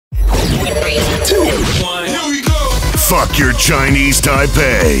Fuck your Chinese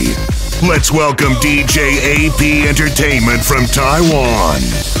Taipei. Let's welcome DJ AP Entertainment from Taiwan.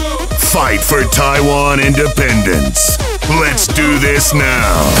 Fight for Taiwan independence. Let's do this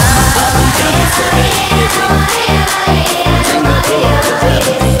now.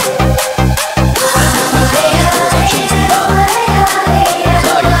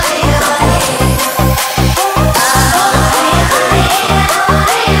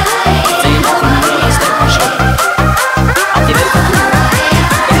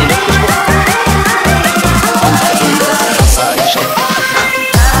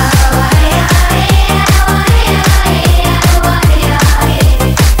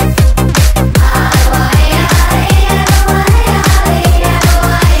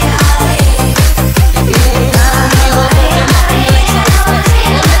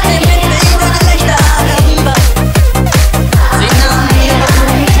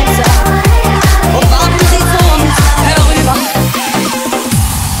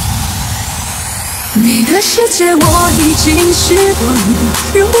世界我已经试过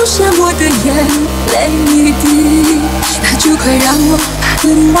你，容不下我的眼泪一滴，那就快让我把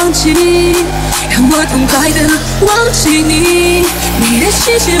你忘记，让我痛快的忘记你。你的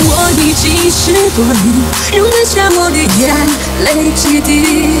世界我已经试过你，容得下我的眼泪几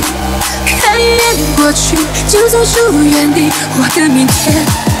滴，看一眼过去就走出原地，我的明天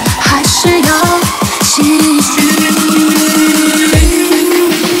还是要继续。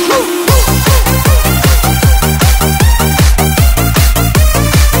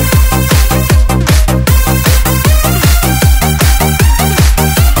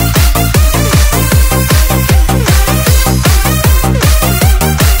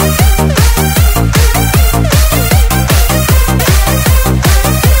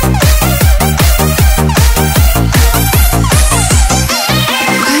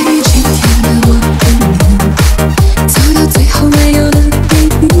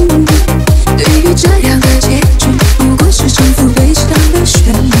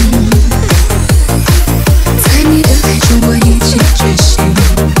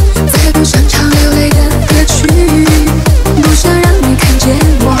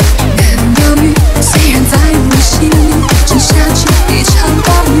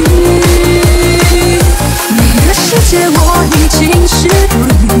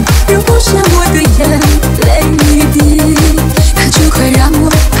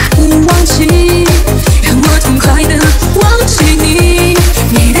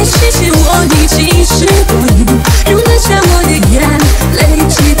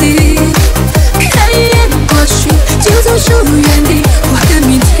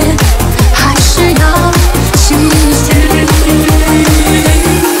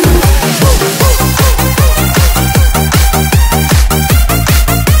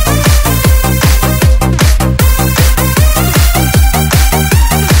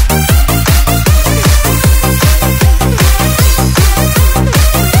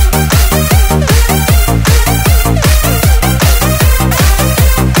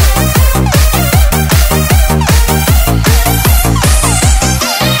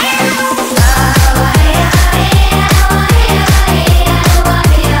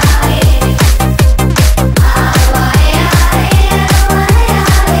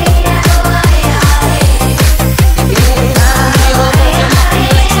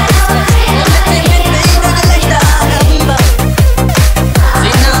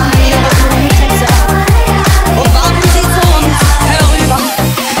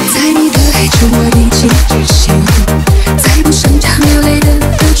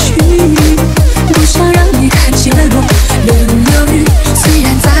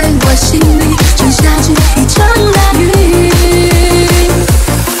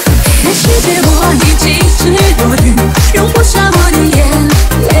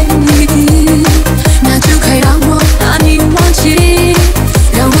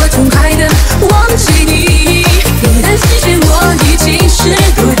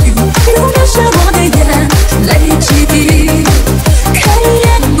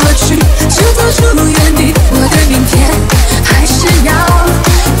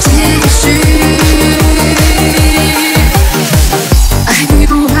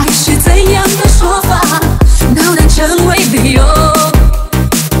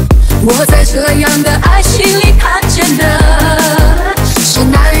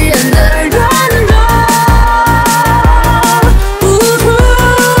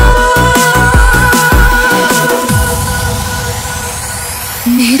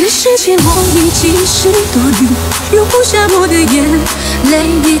容不下我的眼泪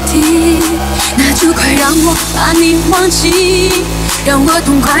一滴，那就快让我把你忘记，让我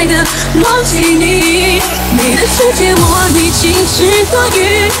痛快地忘记你。你的世界我已经是多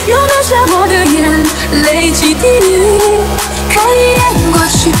余，又留下我的眼泪几滴。看一眼过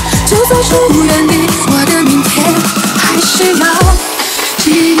去，就算是原地，我的明天还是要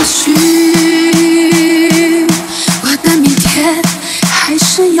继续，我的明天还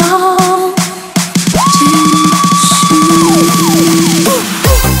是要继续。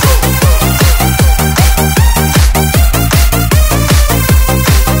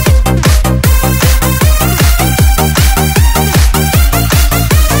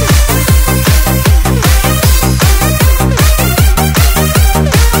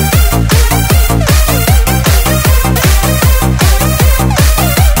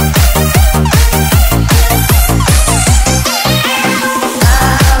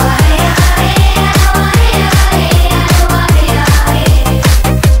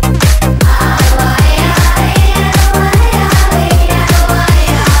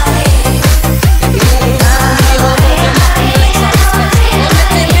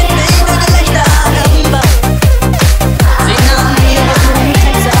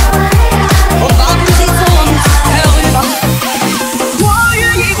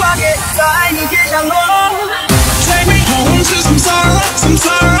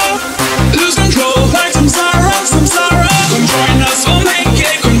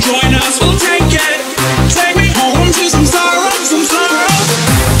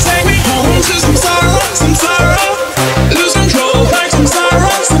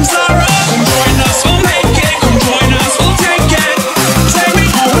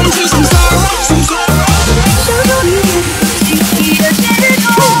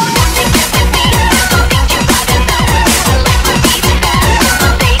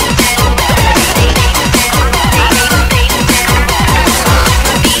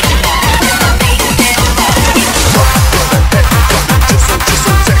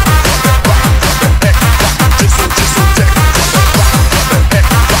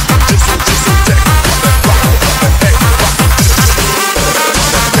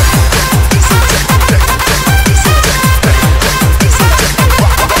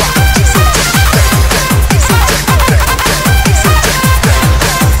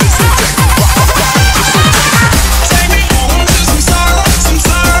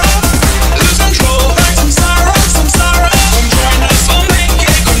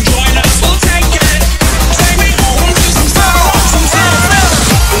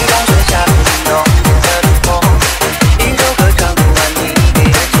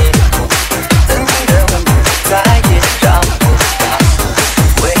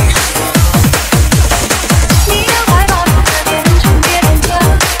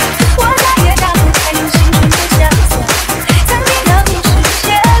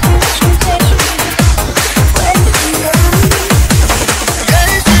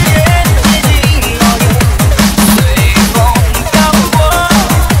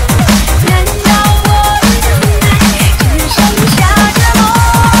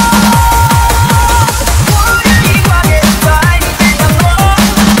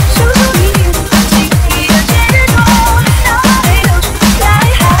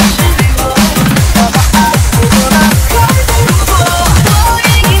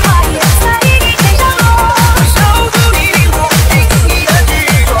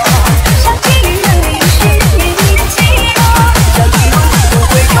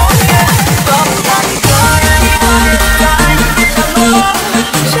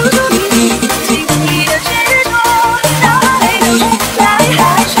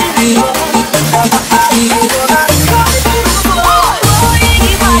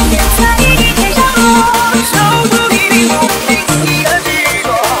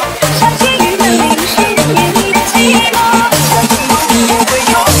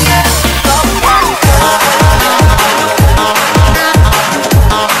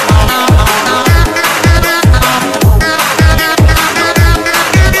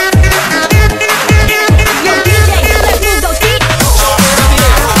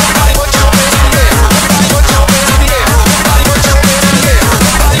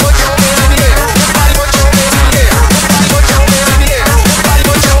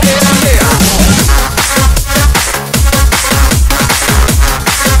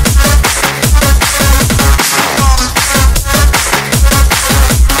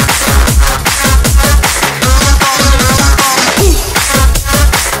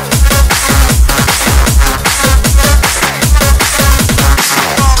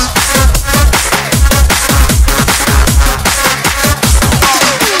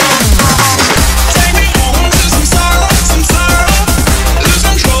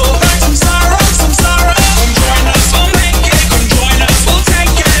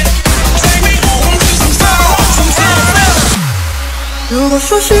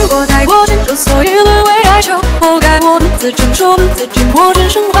说是我太过迁就，所以沦为哀求，活该我独自承受，独自寂寞，人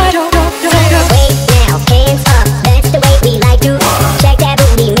生怀旧。Wait now, hands up, that's the way we like to. Check that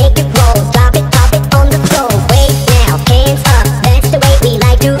booty, make it roll, drop it on the floor. Wait now, hands up, that's the way we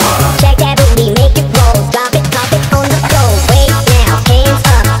like to. Check that booty, make it roll, drop it on the floor. Wait now, hands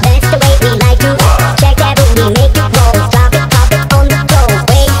up, that's the way we like to. Check that booty, make it roll, drop it on the floor.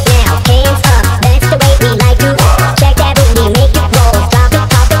 Wait now, hands up, that's the way we like to. Check that booty, make it roll, drop it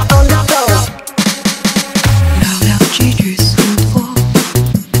on the floor. 寥寥几句诉托，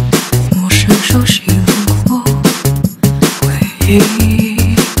陌生熟悉轮廓，回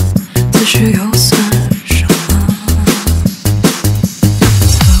忆自诩又算什么？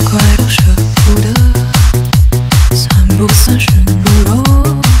责怪不舍不得，算不算是懦弱？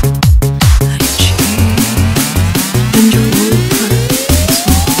爱情本就无可错，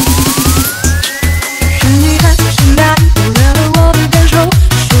是你太粗心大意，忽略了我的感受，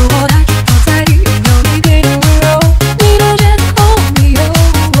是我太执着在意，拥有你给的温柔，你的借口理由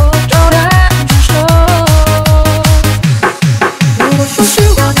我照单全收。如果说是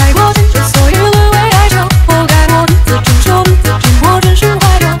我太过迁就，所以沦为哀求，活该我独自承受，独自寂寞，人生怀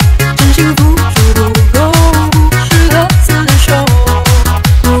旧，真心付出不够，不适合厮守。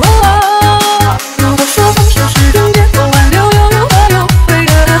如果说放手是终结，多挽留又如何有？为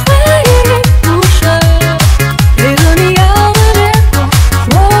何的回忆不舍？配合你要的结果，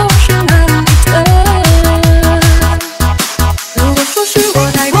我是难离的。如果说是我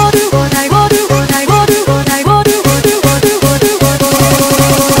太过度，我太过度，我太过度，我太过度，我度我度我度我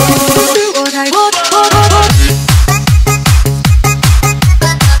度，说是我太过度，如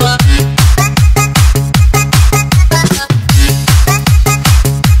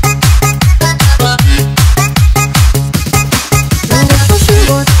果说是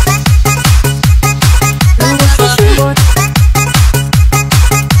我，如果说是我，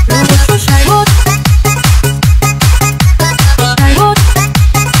如果说是太过，太过，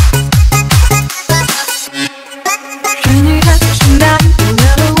是你太粗心大意，忽略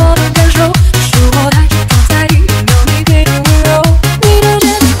了我的感受，是我太执着在意，拥有你给的温柔，你的借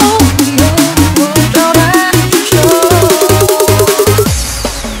口理由我照单全收。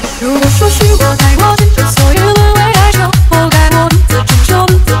如果说是我太过迁就，所以沦为哀求，活该我独自承受，独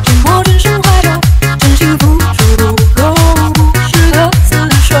自寂寞，人生怀旧，真心付出不够，不适合厮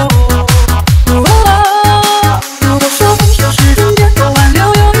守。如果说放手是终结，多挽留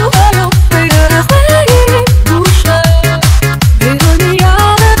又如何有？为何的回忆不舍？配合你要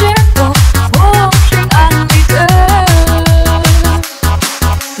的结果，我心安理得。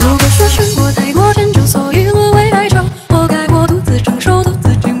如果说是我太过迁就，所以沦为哀求，活该我独自承受，独自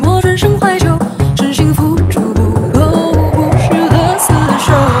寂寞，人生怀旧，真心付出不够，不适合厮守。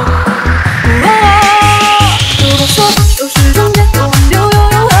如果说放手是终结，多挽留又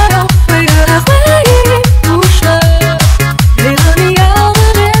如何有？为何的回忆不舍？配合你要的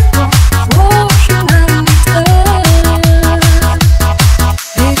结果，我是难离的。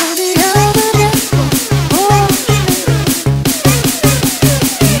配合你要的结果，我是。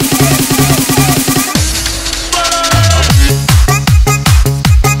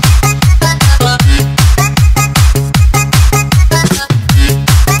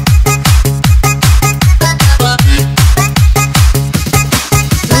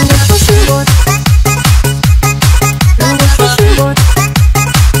如果说是我，如果说是我，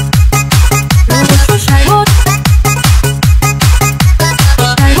如果说是太过，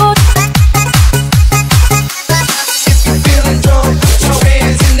太过。If you're feeling drunk, put your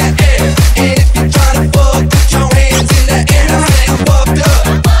hands in the air. And if you're trying to fuck, put your hands in the air. I say I'm fucked up,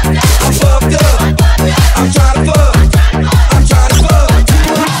 I'm fucked up, I'm trying to fuck, I'm trying to fuck.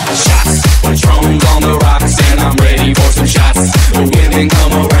 Shots, Patron's on the rocks and I'm ready for some shots. The women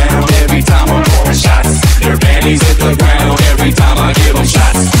come around every time I'm pouring shots. Their panties hit the ground every time I give them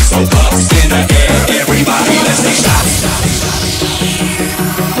shots. So cups in the air, everybody let's take shots.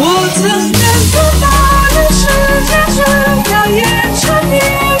 我曾感觉到人世间只要眼前你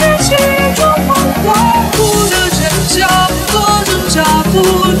的其中风光，不得挣扎，多挣扎不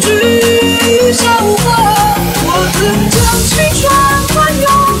惧笑话。我曾将青春换用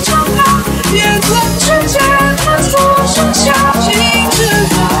长大，也曾直接探索剩下，停止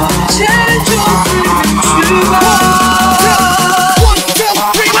往前就继续吧。One, two,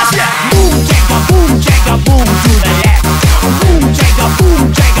 three, let's go. Boom, jagga, boom to the left. Boom, jagga, boom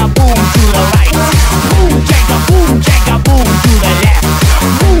to the right. Boom, jagga, boom to the left.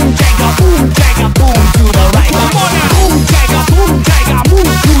 Boom, jagga, boom to the right. Come on now. Boom, jagga, move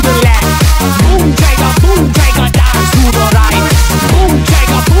to the left. Boom, jagga, dance to the right. Boom,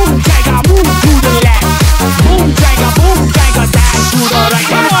 jagga, move to the left. Boom, jagga, dance to the right.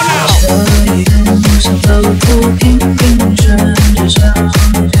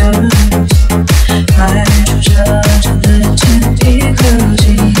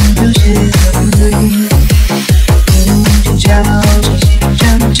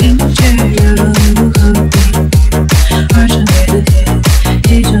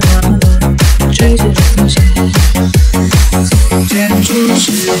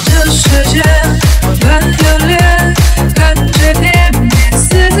 是这世间乱流连，看着天边死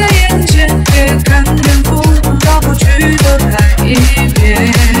在眼前，也看遍不到过去的拍一遍。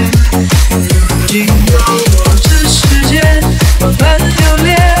经过这世间乱流连，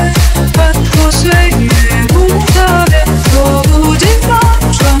穿过岁月不可变，迫不及防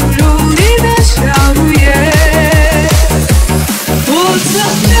闯入你的笑颜。我曾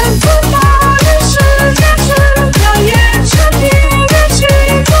念过把人世间直到眼前一个气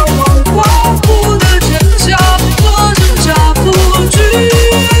风梦恍惚的真相，我挣扎不惧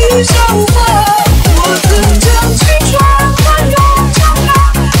笑话。我曾将青春翻涌长大，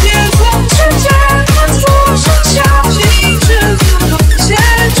也曾去见看出盛夏，一直不懂且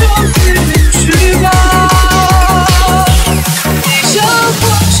终于允许吧。你像光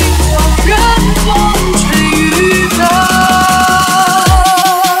心恍然，风吹雨打。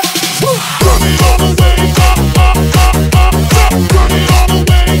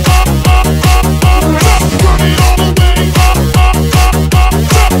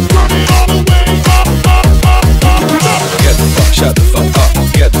Shut the fuck up,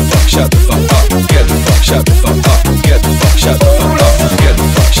 get the fuck, shut the fuck up, get the fuck, shut the fuck up, get the fuck, shut the fuck up, get the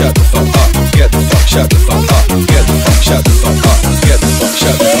fuck, shut the fuck up, get the fuck, shut the fuck up, get the fuck, shut the fuck up, get the fuck,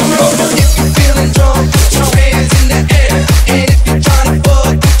 shut the fuck up. If you're feeling drunk, put your hands in the air. And if you're trying to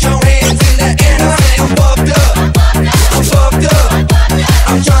fuck, put your hands in the air. I say I'm fucked up, I'm fucked up.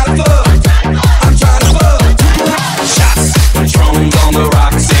 I'm trying to fuck, I'm trying to fuck. Shots, Patron's on the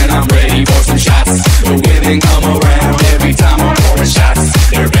rocks, and I'm ready for some shots. The women come around every time I'm pouring shots.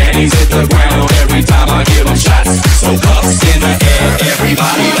 Their panties hit the ground every time I give them shots. So cuffs in the air,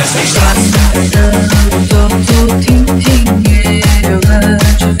 everybody let's take shots. 走走停停也有个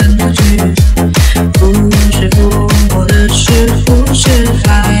气氛的剧，不是抚摸的是不是还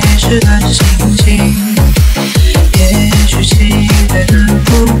是段心情？也许期待的不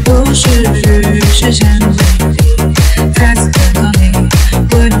过是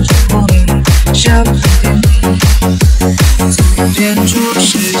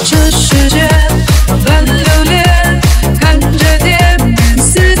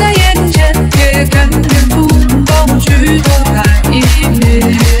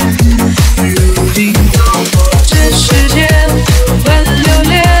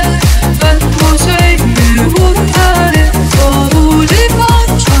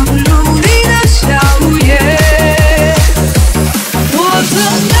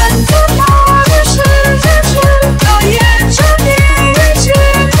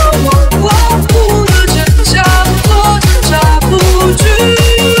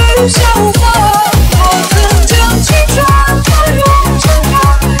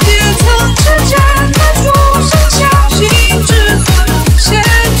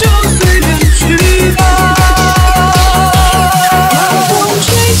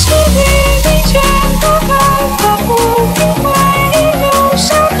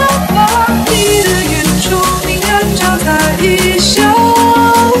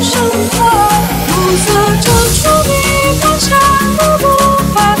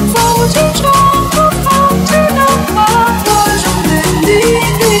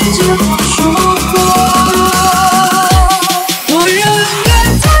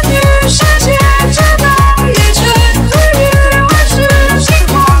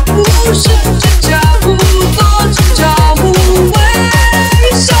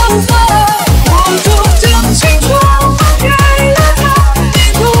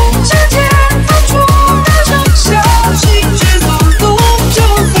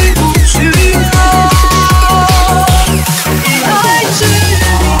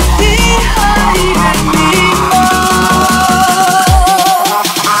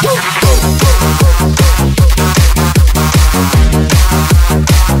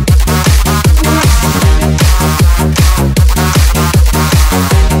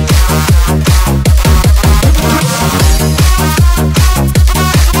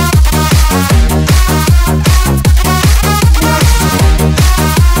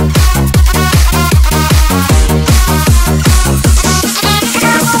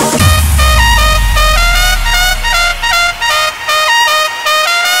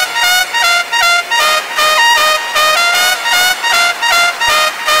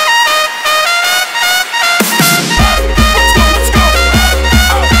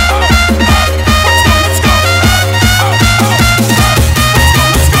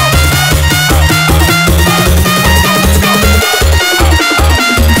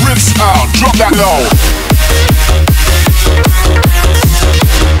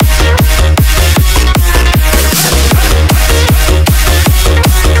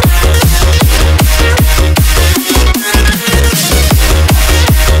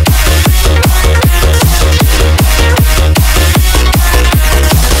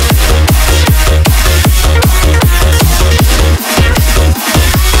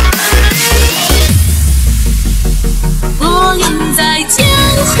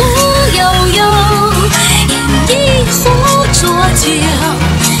忽悠悠，饮一壶浊酒，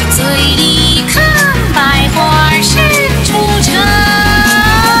醉里看百花深处愁。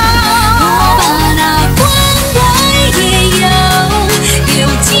我把那关外也有，有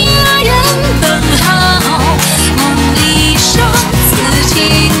家人等候，梦里生此情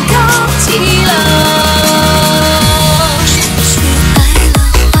高几楼。雪白了，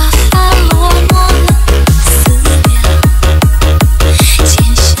花发落寞了，思量，剪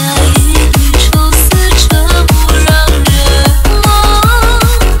下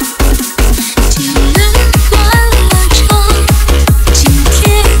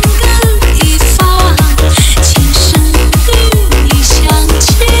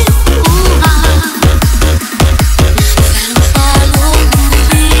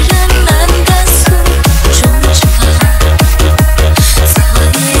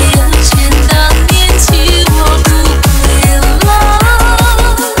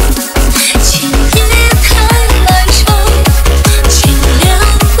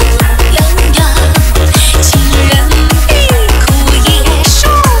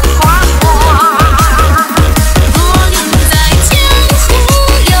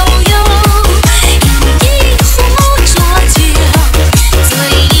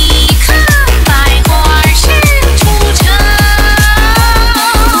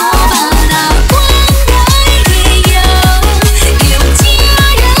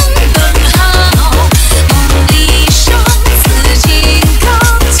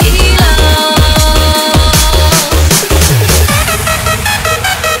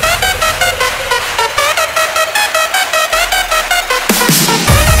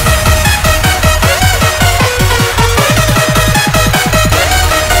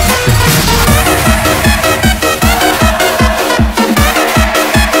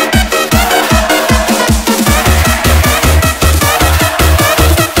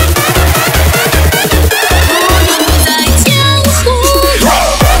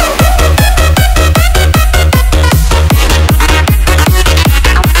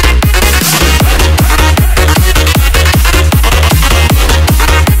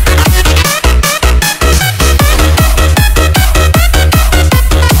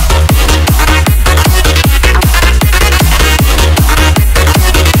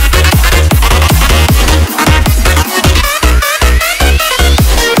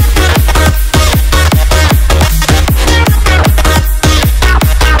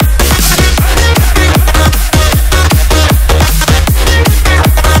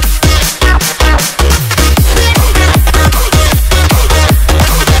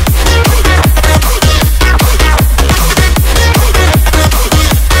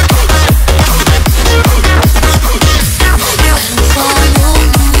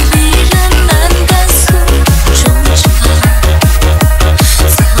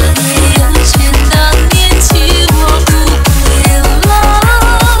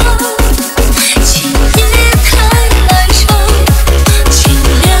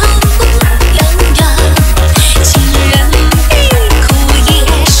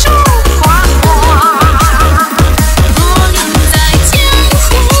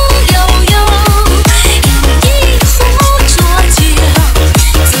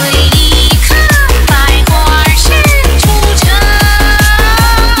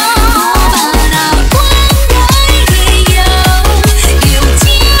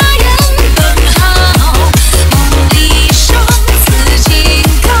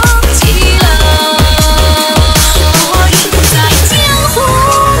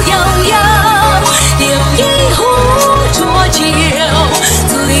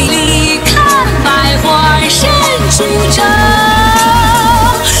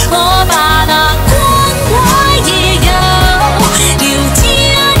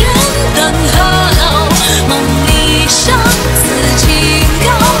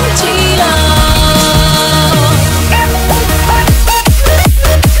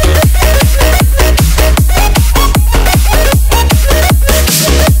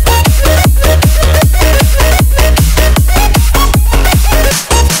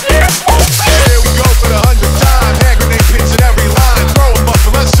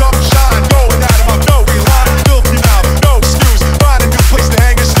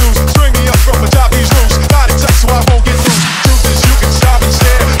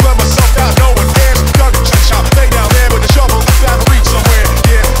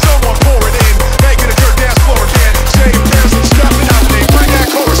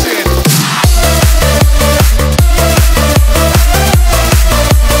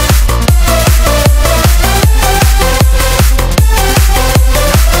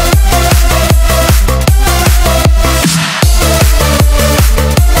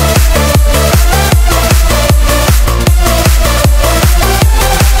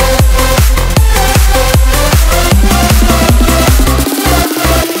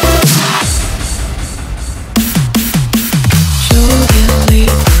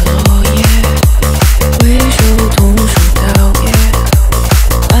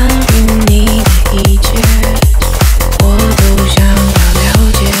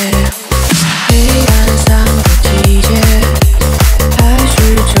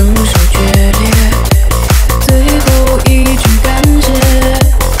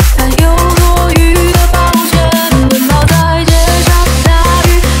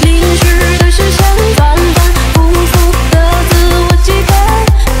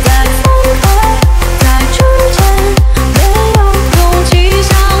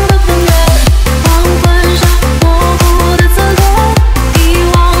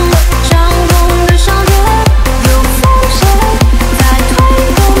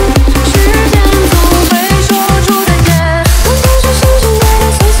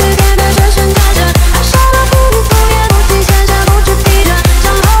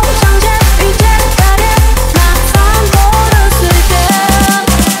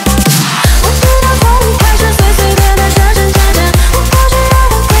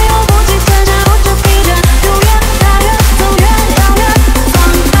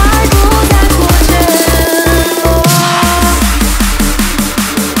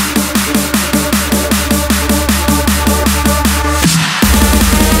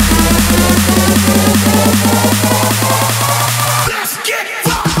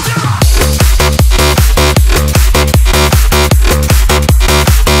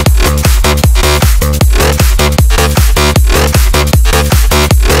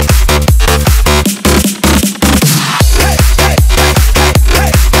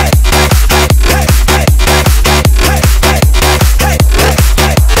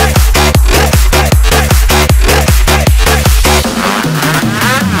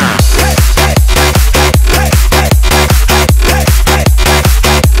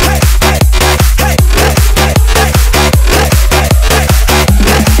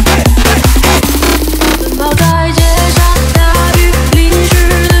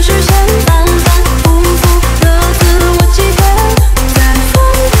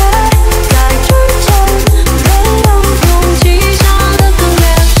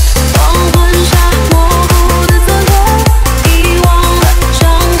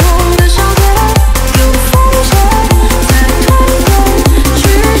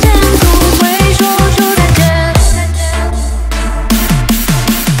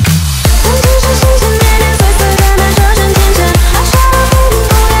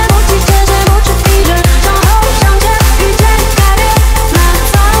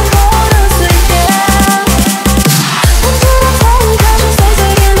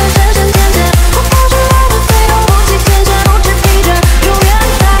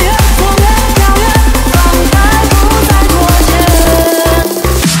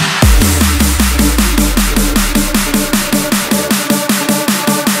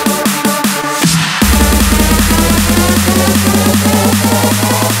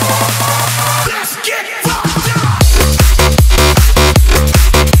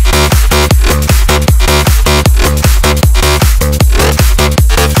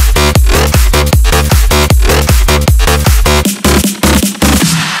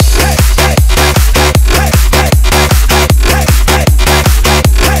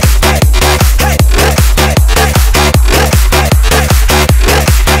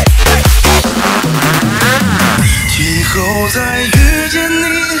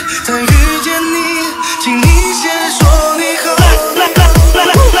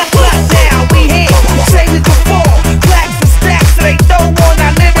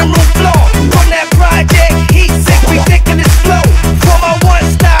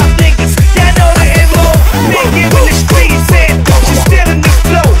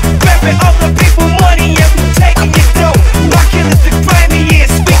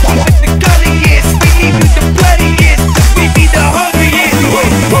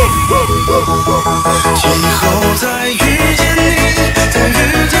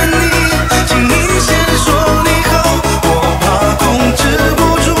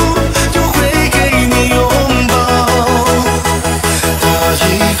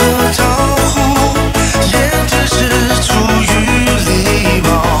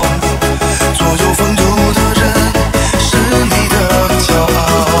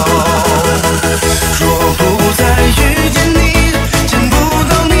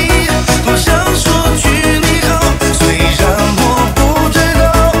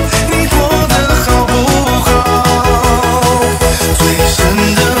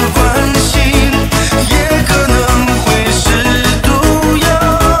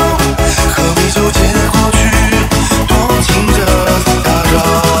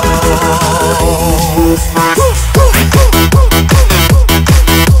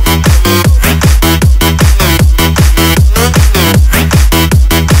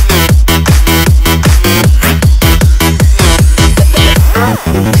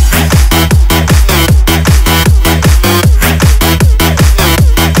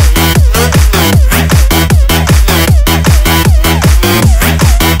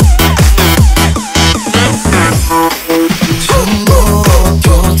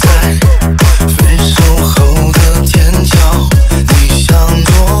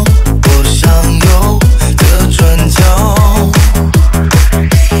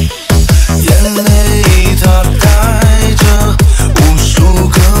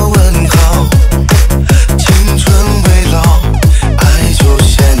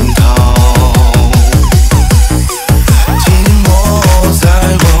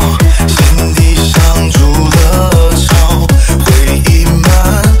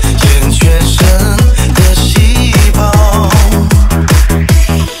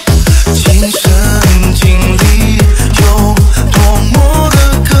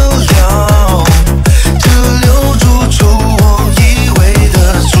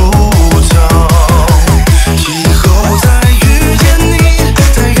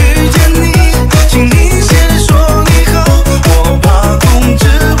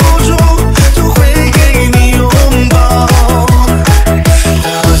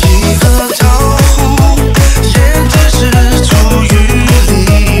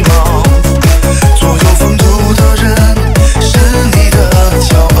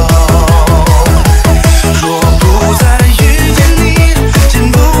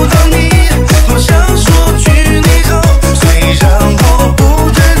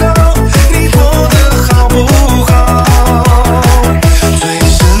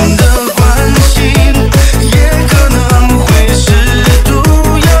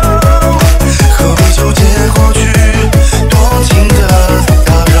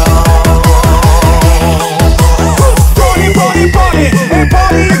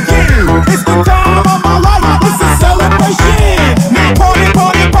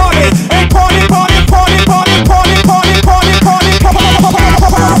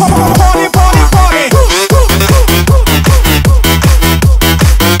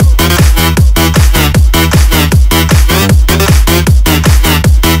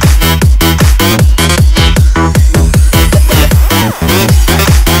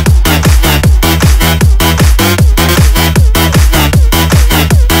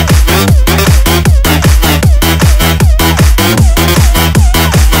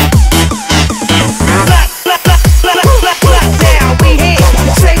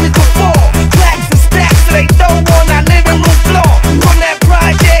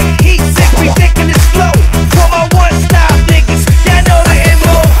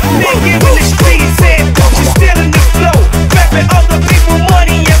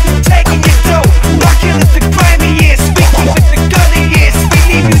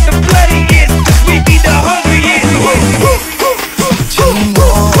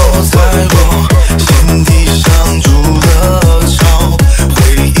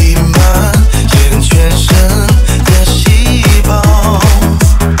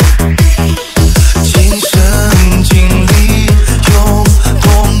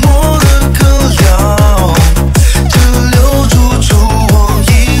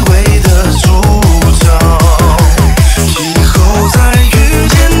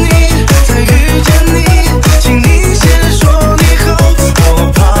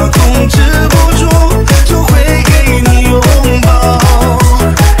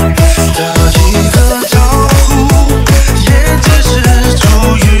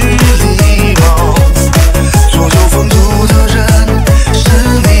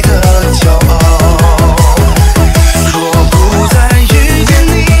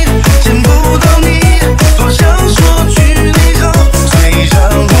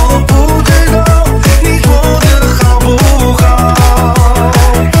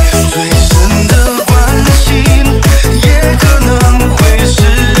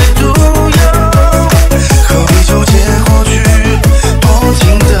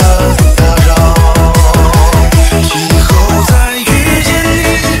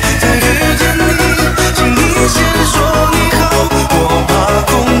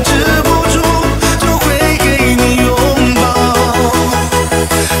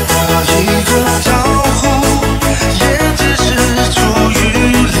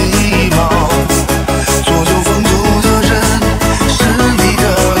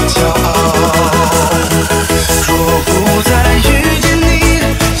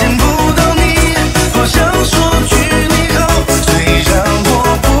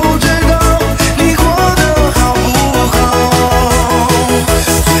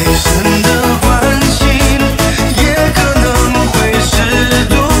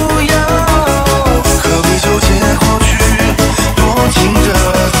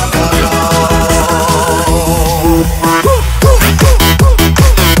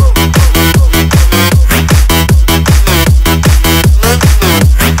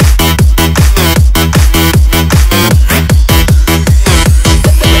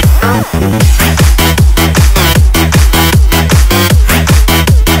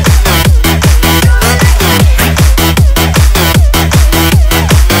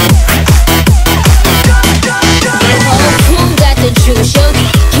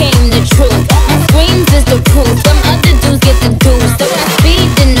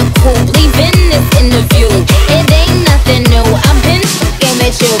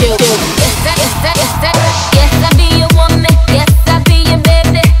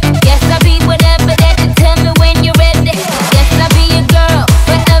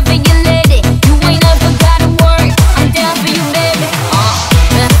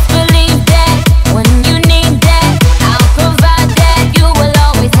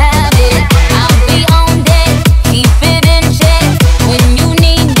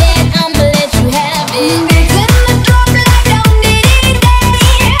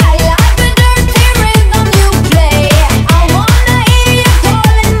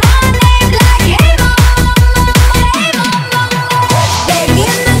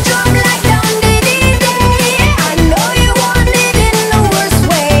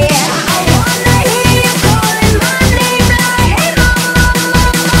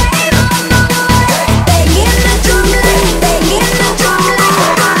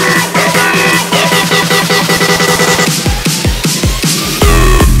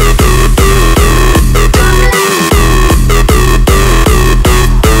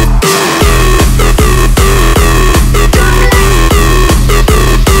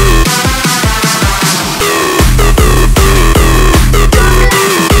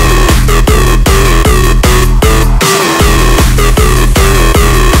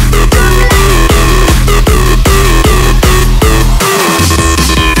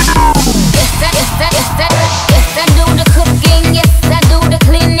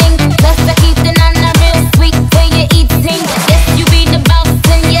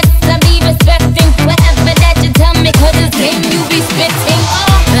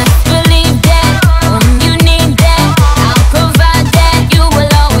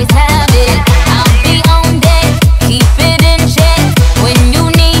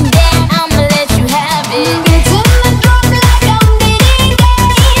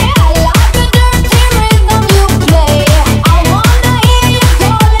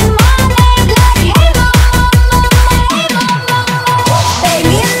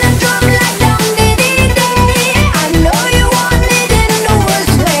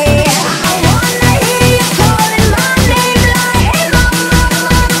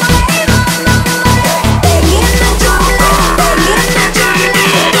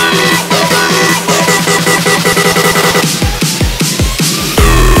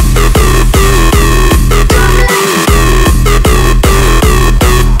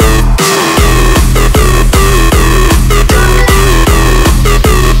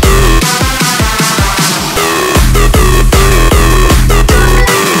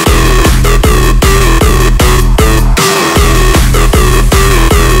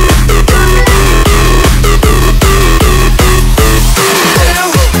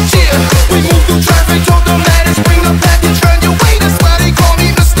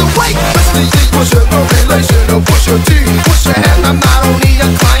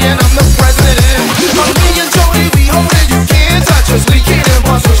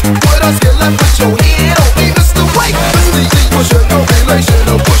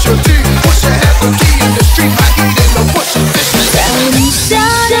so deep. Wish I had the key in the street, my heat in the bush. 在雨下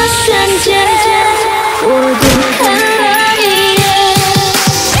的瞬间，我多看了一眼。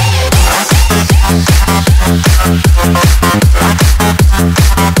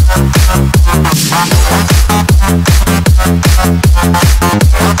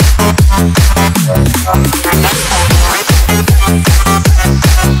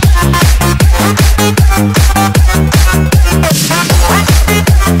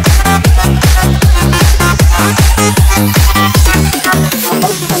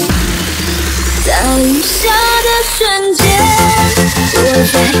在雨下的瞬间，我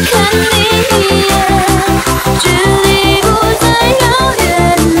再看你一眼，距离不再遥远，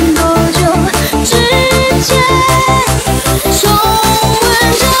多久之前，重温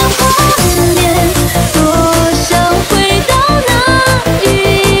着画面，多想回到那一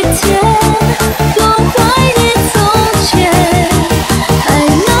天，多怀念从前，还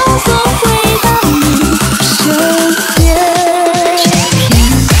能否回到你身边？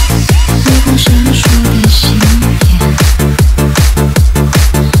这片闪烁的心田，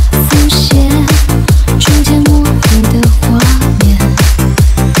浮现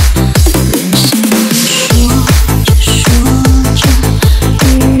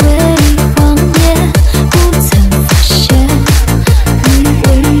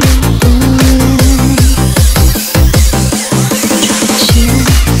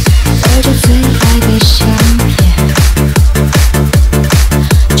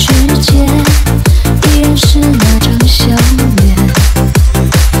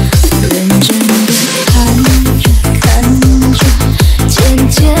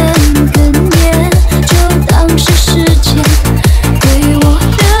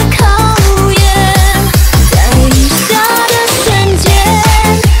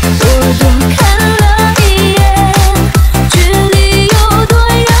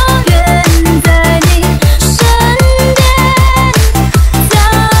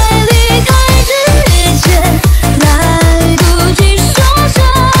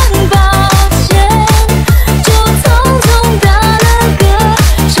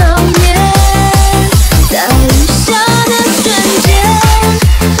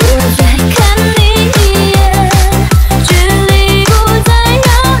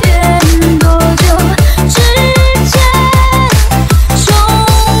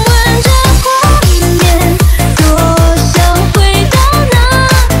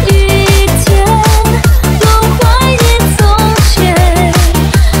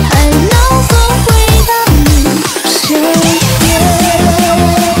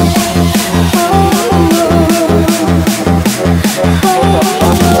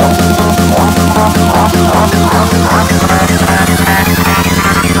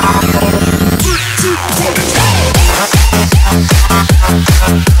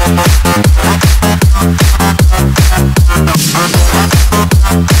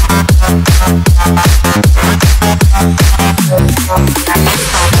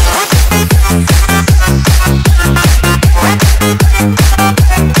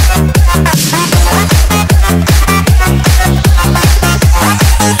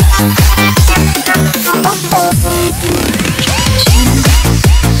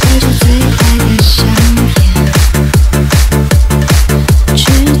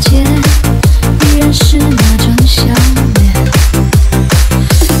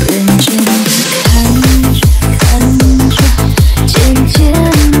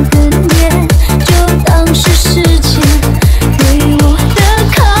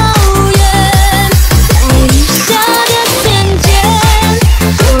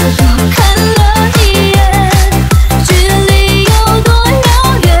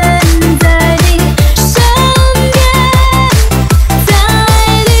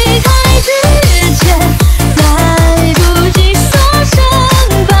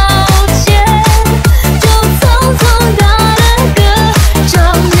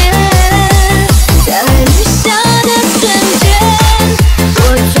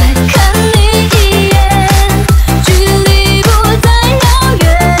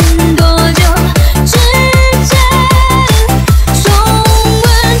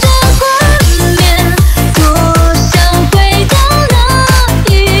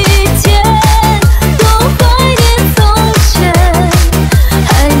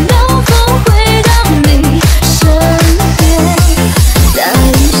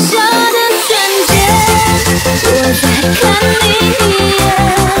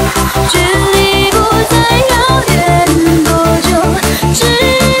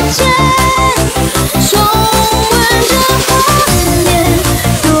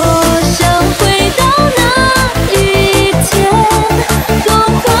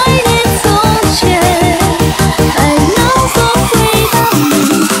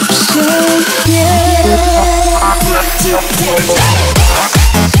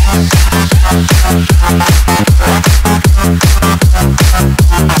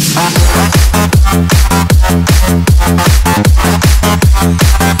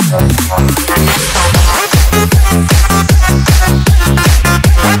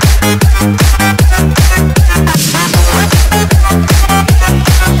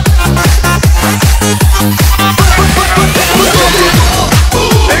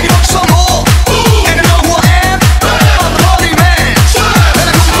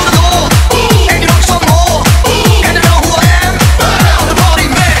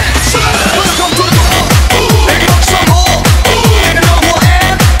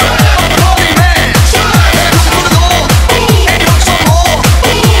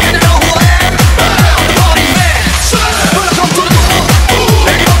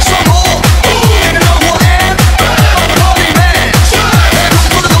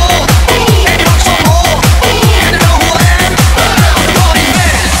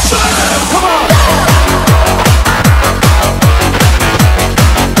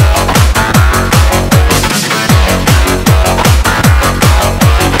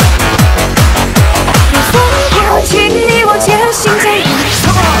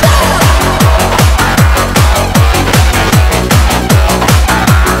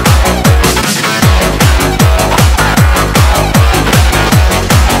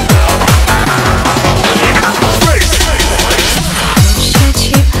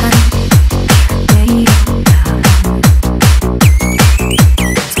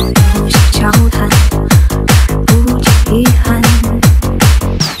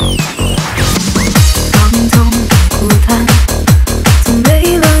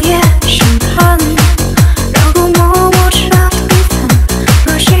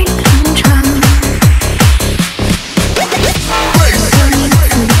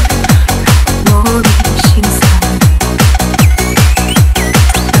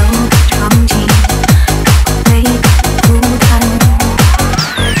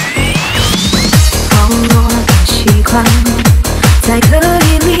欢，才可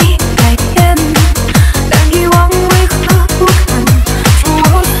以离改变。但欲望为何不肯如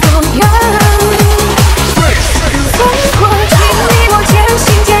我所愿？如风过境，你我渐行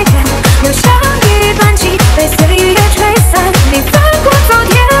渐远，留下一段情被岁月吹散。你翻过昨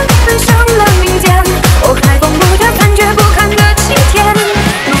天，奔向了明天，我还缝不着残缺不堪的今天。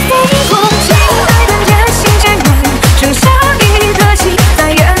如风过境，爱人渐行渐远，剩下一颗心在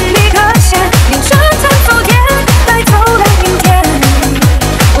原地搁浅。你这趟昨天带走了明天，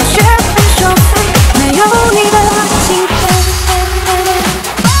我却很受罪，没有你的今天。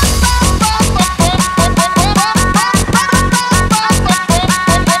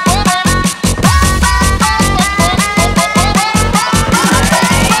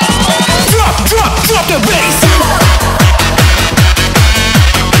Drop the bass.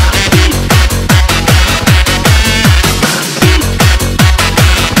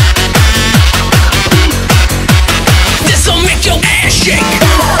 This'll make your ass shake.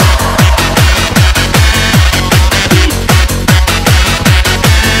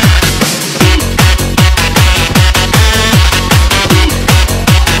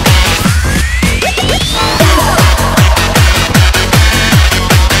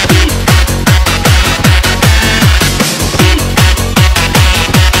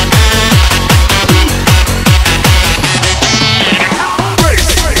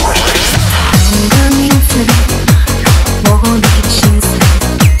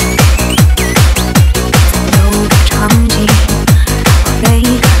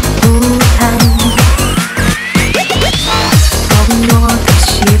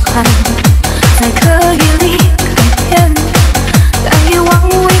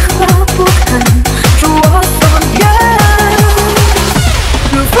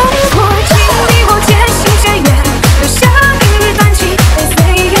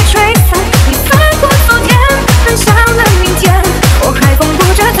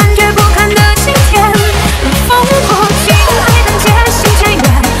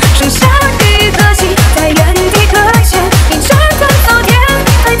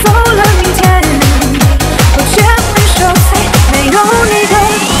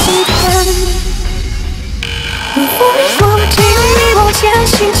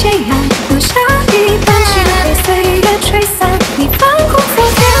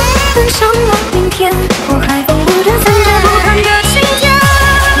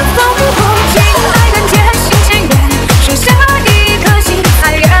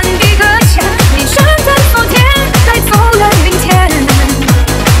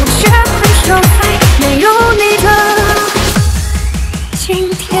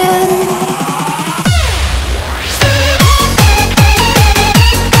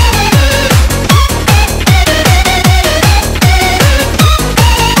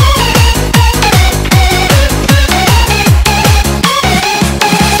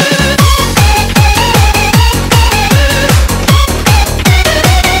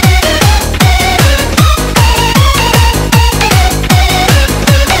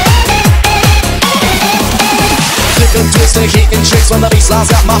 Hitting tricks when the bassline's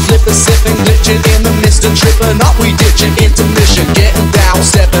got my flipper sipping, glitching in the mist and tripping up. We ditching intermission, getting down,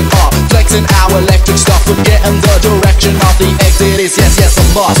 stepping up, flexing our electric stuff, forgetting the direction of the exit is yes, yes a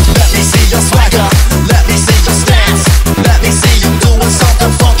must. Let me see your swagger, let me see your stance, let me see you doing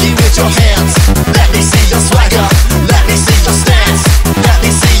something funky with your hands. Let me see your swagger, let me see your stance, let me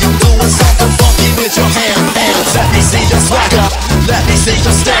see you doing something funky with your hands. Let me see your swagger, let me see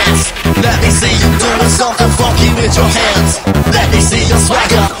your stance, let me see you doing something funky with your hands. Let me see your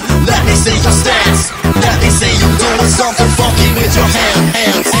swagger, let me see your stance, let me see you doing something funky with your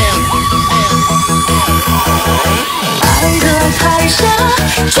hands. 爱的台下，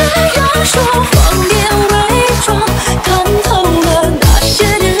这样说谎言伪装，看透了那些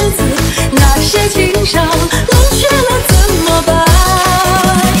日子，那些景象，冷却了怎么办？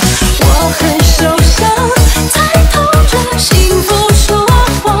我很受伤，才透着幸福说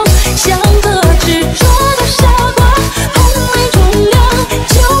谎，像个执着的傻瓜，很没重量，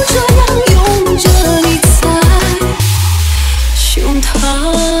就这样拥着你在胸膛。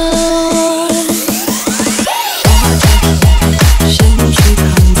身躯躺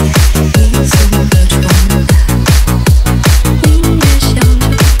在一寸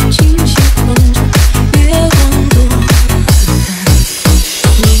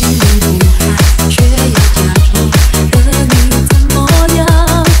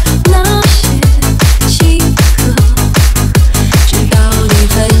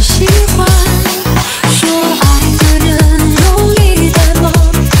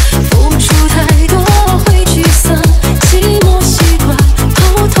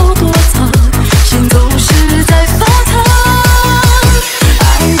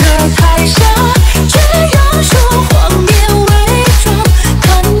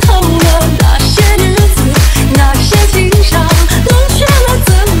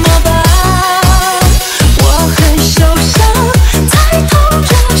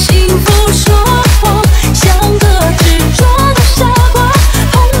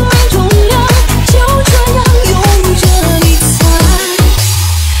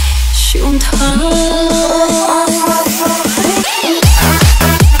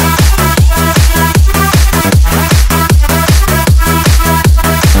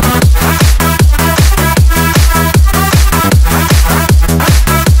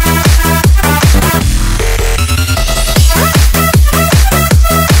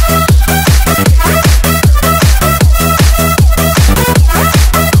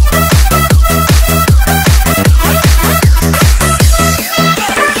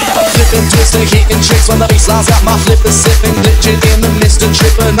Hitting tricks when the bassline's got my flippin', sippin', glitchin' in the midst of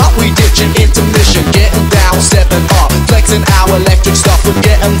trippin' up. We ditchin' intermission, getting down, stepping up, flexing our electric stuff,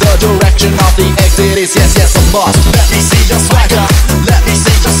 forgetting the direction of the exit is yes, yes, a must. Let me see your swagger, let me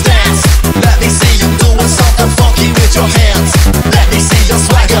see your stance, let me see you doing something funky with your hands. Let me see your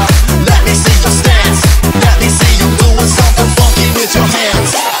swagger, let me see your stance, let me see you doing something funky with your hands.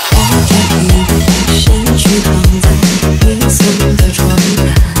 身躯躺在阴森的床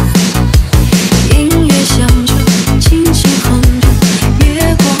单，音乐响着，轻轻哼着，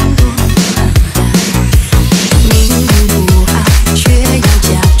月光多暗淡。明明不爱，却要假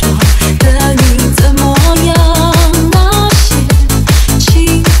装的你怎么样？那些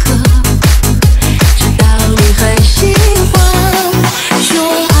情歌，知道你很喜欢。说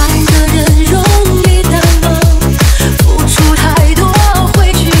爱的人容易淡忘，付出太多会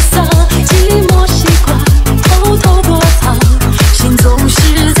沮丧，寂寞习惯偷偷躲藏，心总是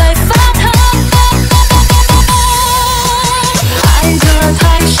在发烫。爱的太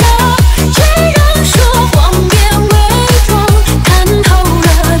傻，却让说谎变伪装，看透了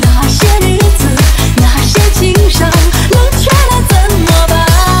那些日子，那些情伤，冷却了怎么办？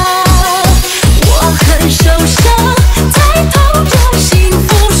我很受伤，才偷着幸福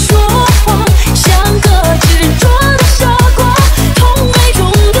说谎，像个执着的傻瓜，痛没重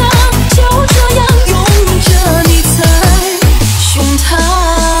量，就这样拥着你在胸膛。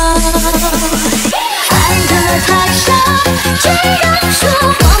爱的太傻，却让说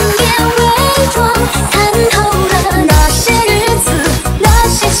谎变伪装，看透了那些日子，那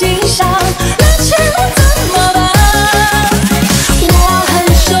些情伤，冷却了怎么办？我很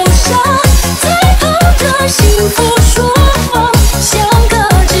受伤，才偷着幸福说谎，像个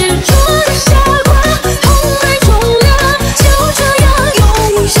执着的傻瓜，痛没重量，就这样拥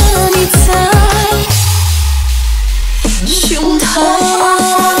着你在胸膛。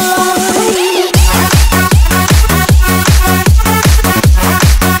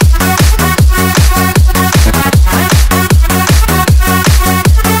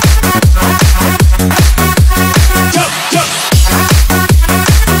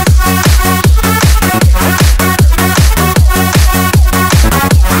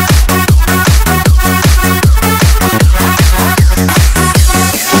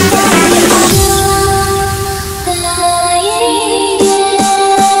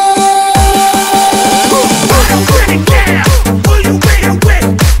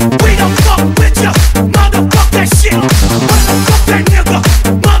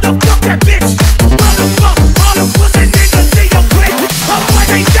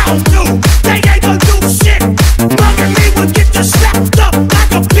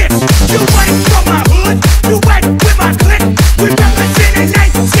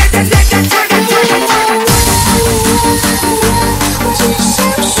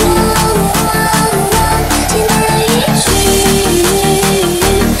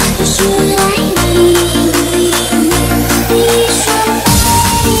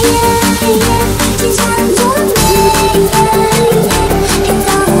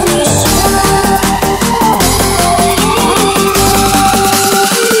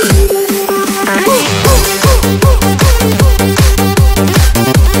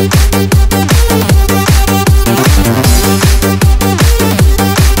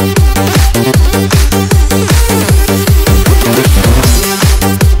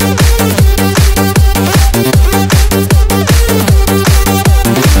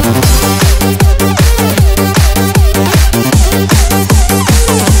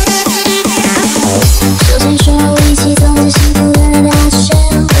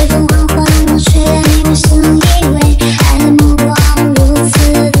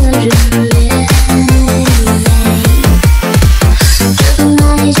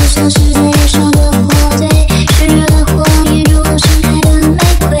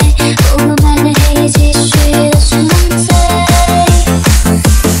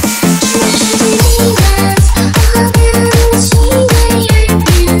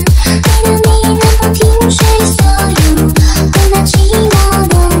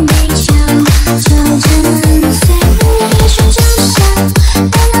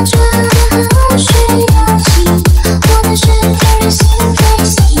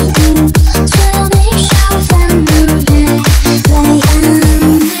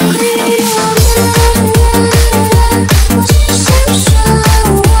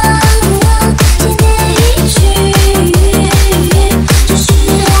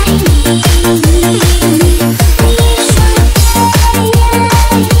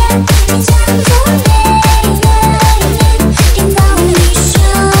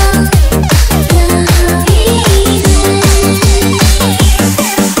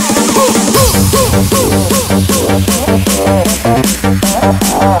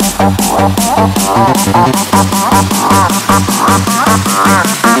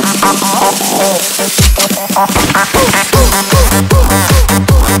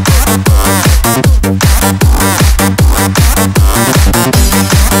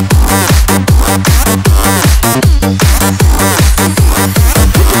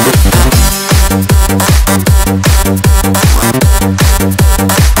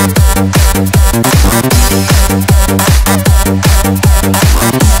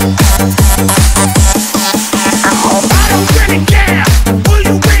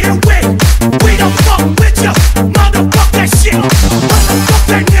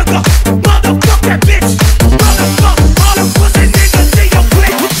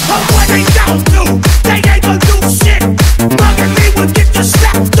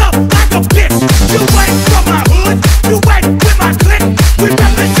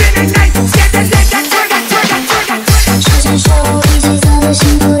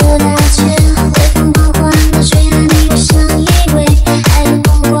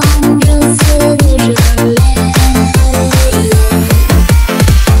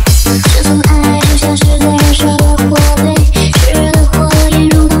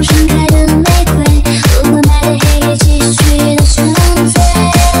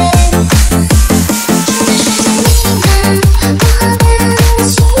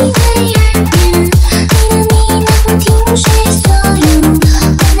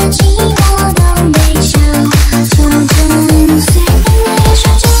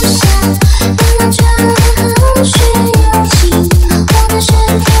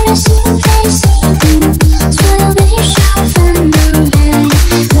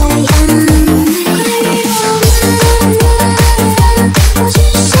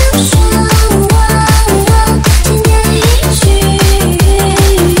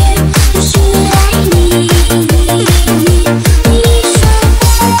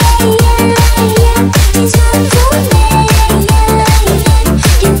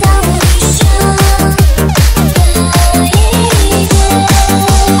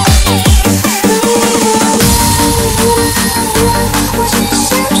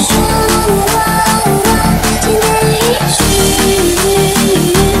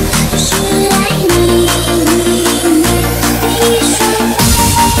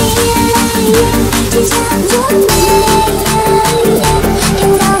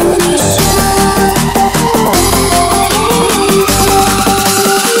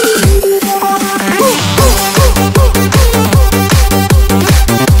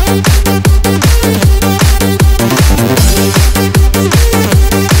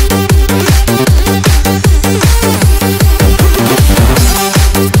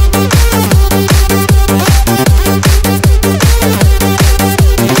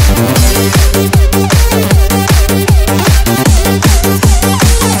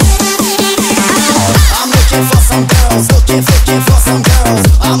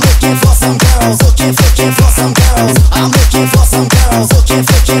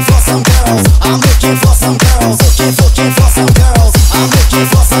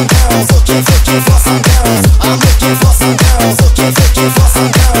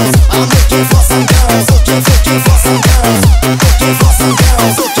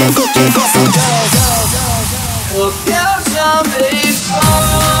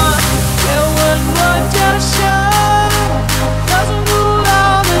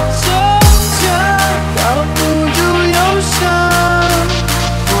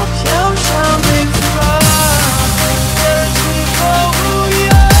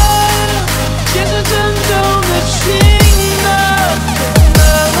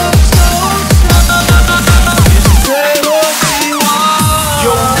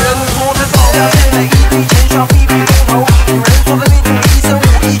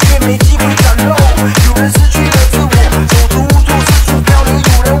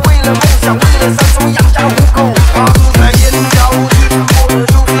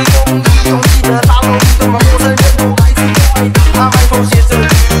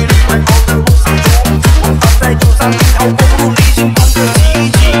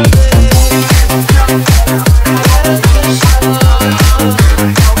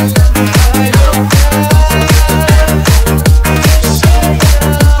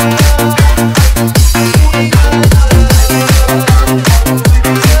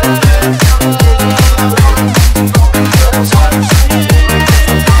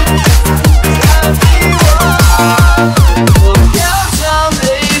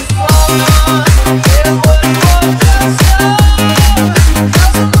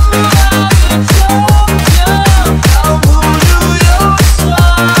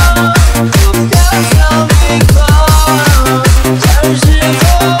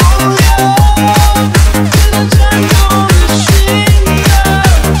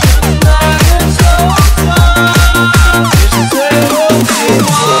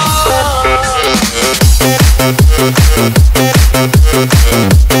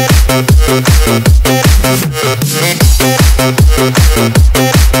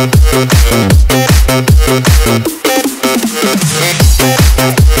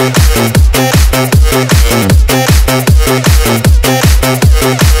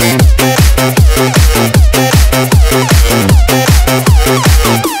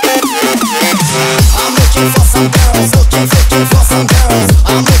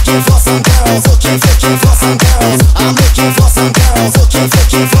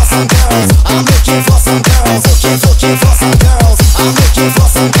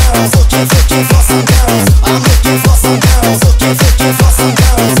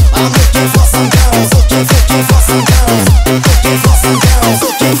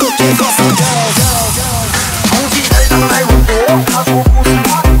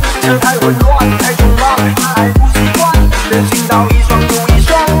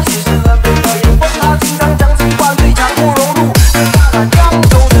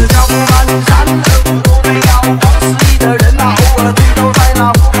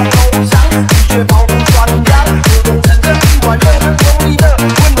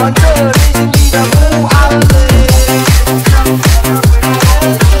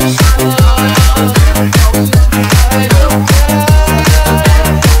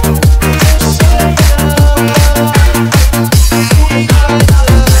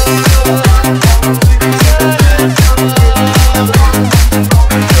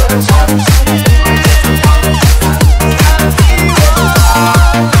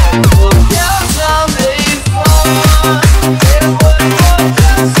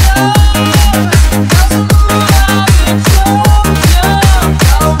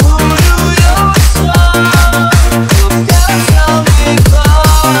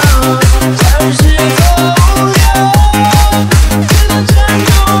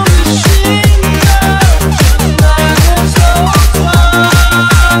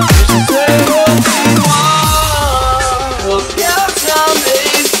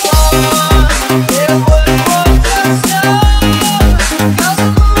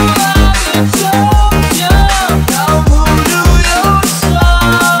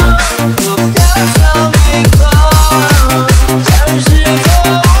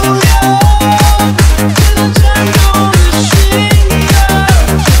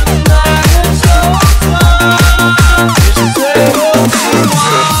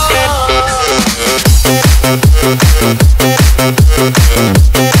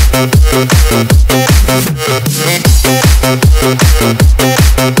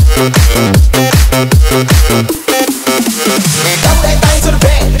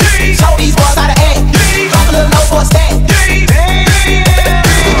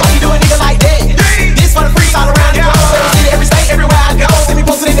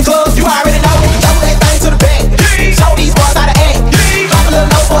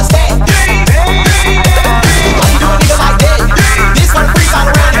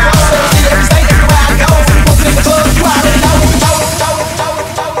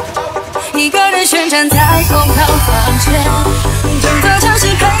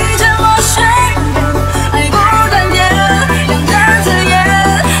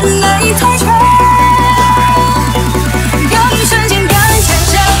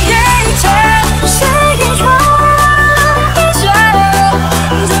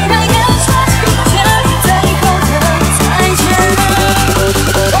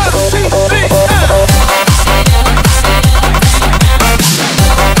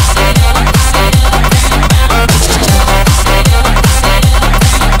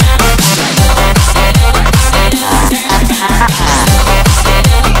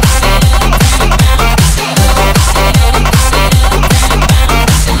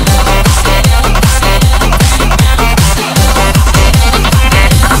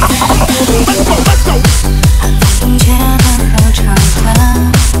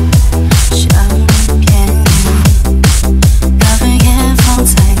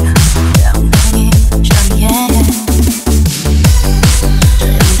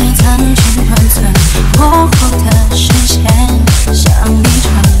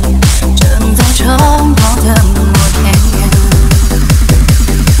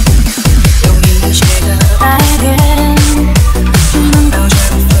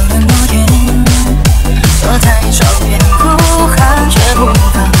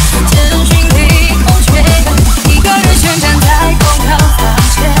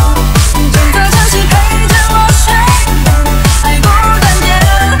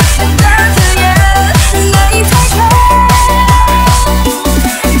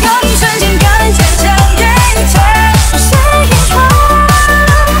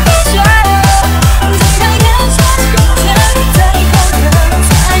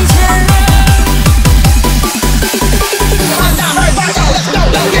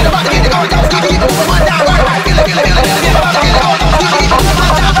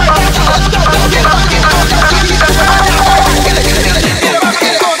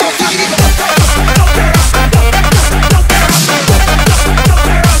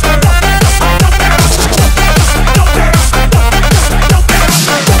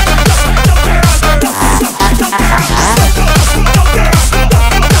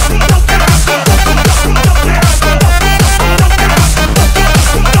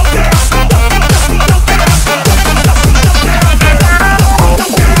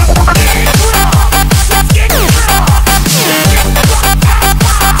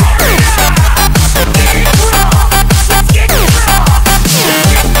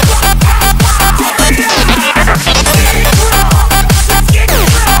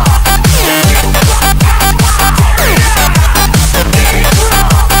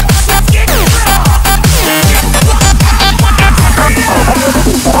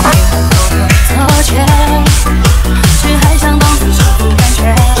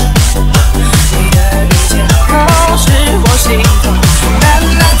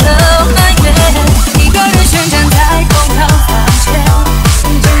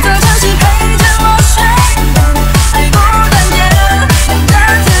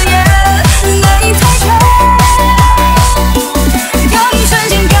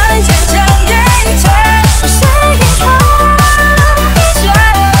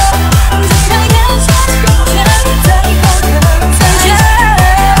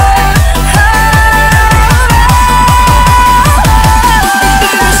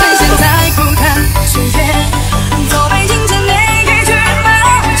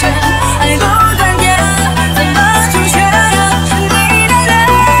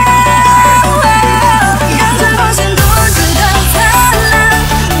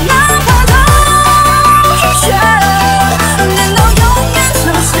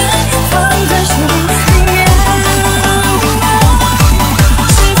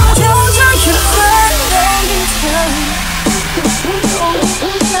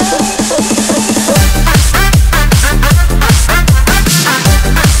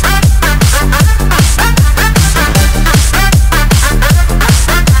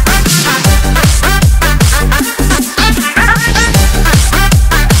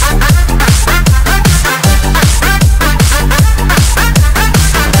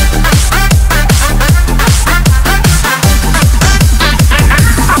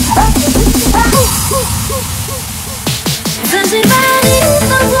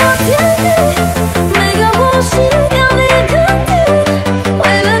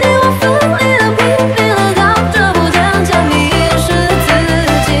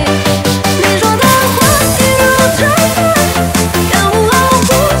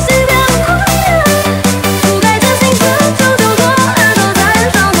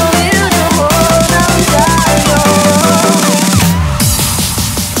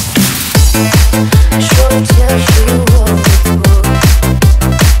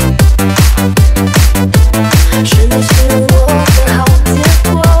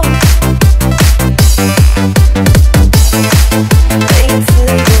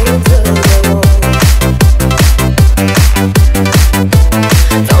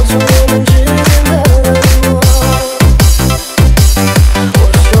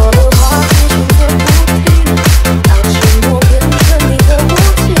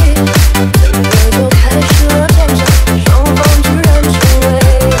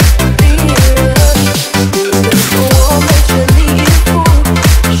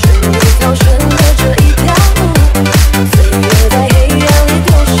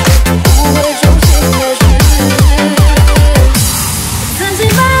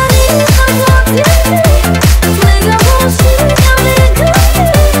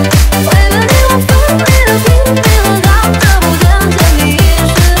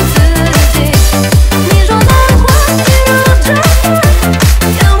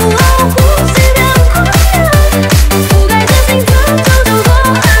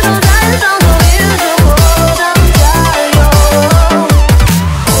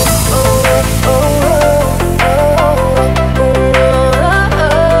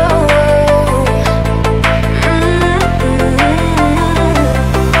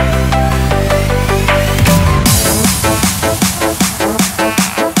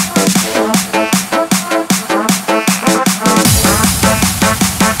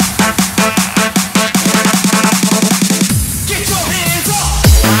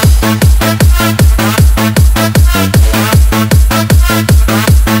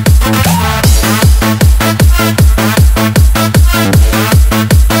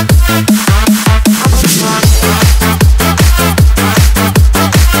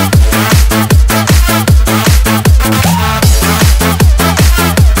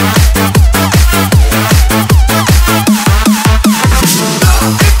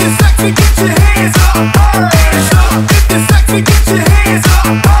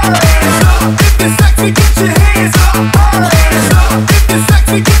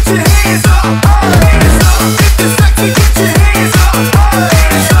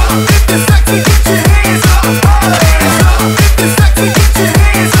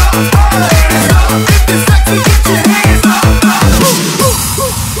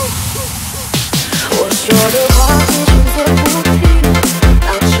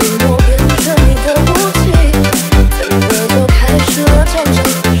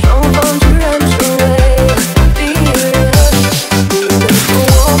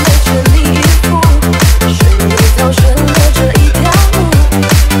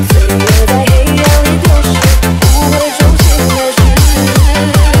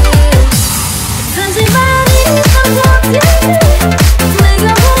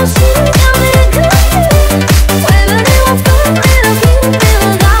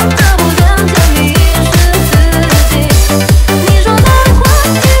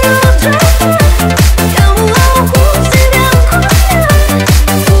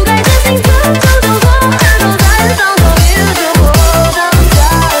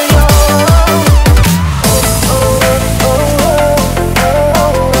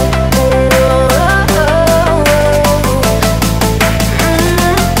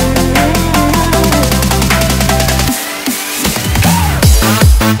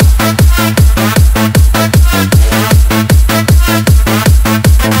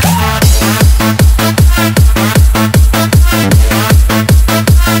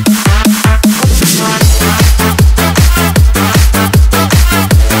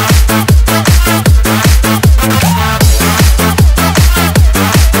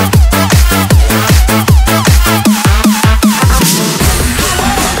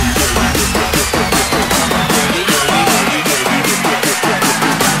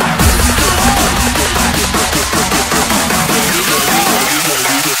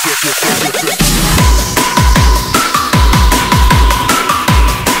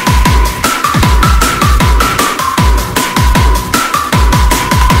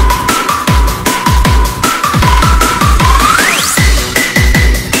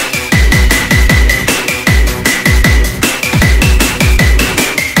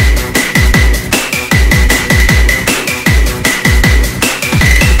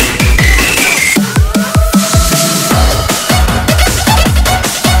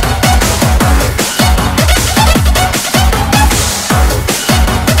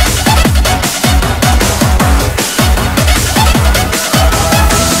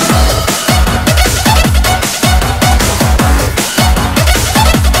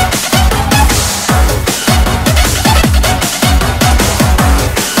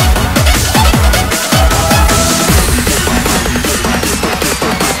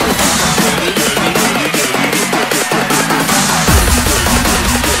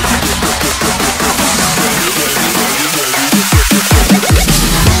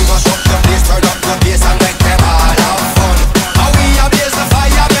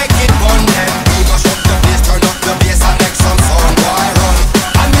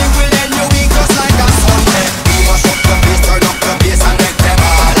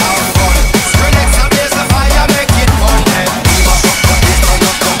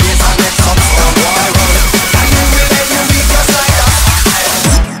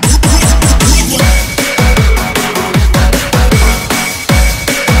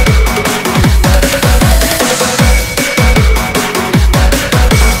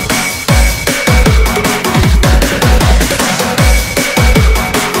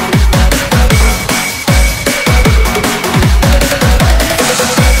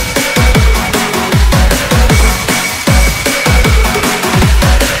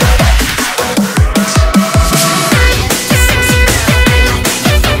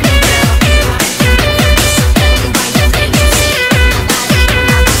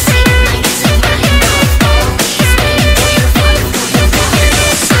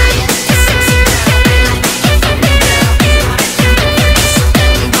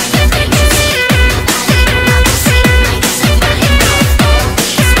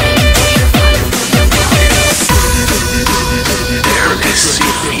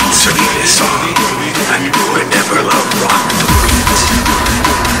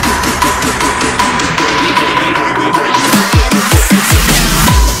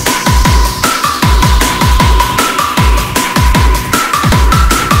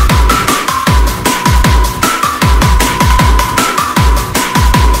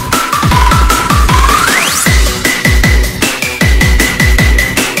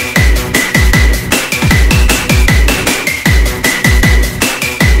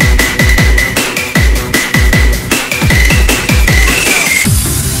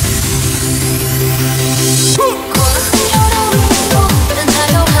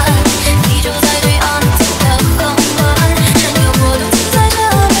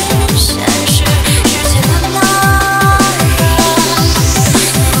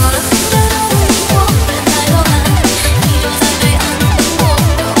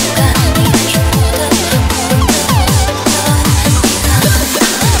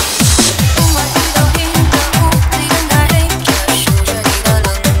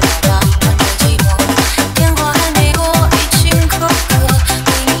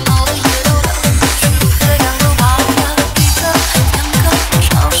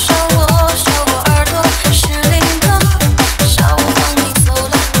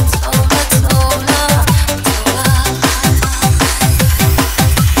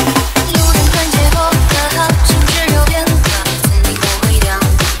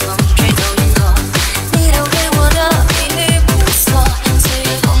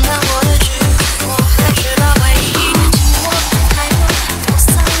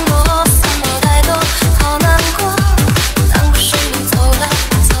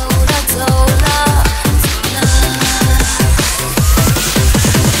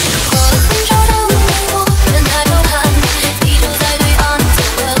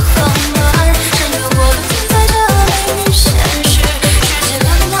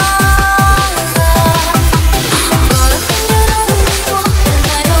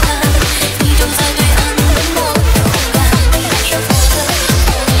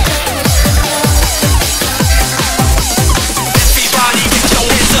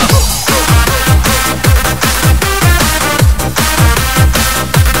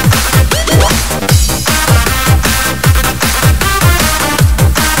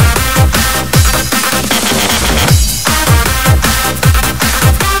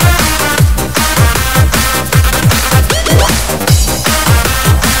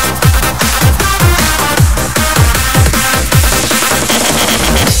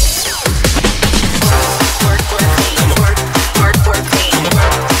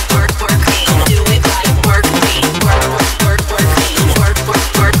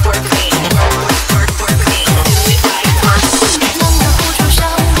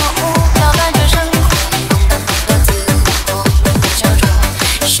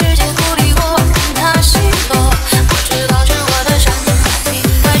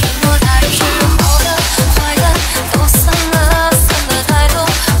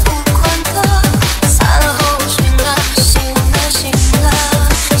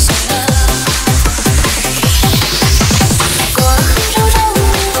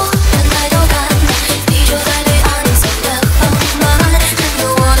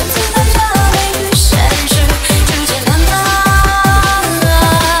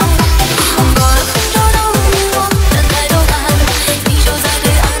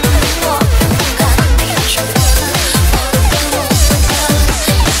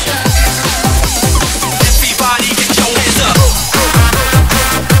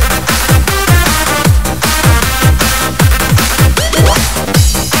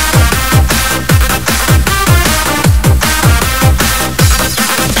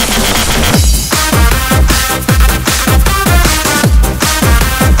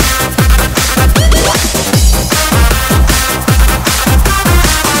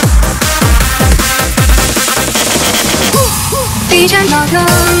个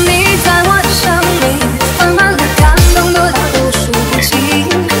你在我的生命，慢慢的感动多到都数不清，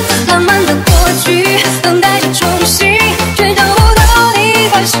浪漫的过去等待着重新，却找不到你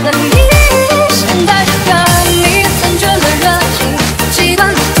的身影。现在这个你残缺了热情，习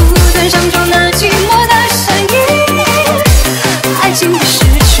惯了孤单，享受那寂寞的声音。爱情的失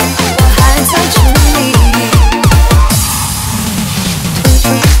去，我还在这里。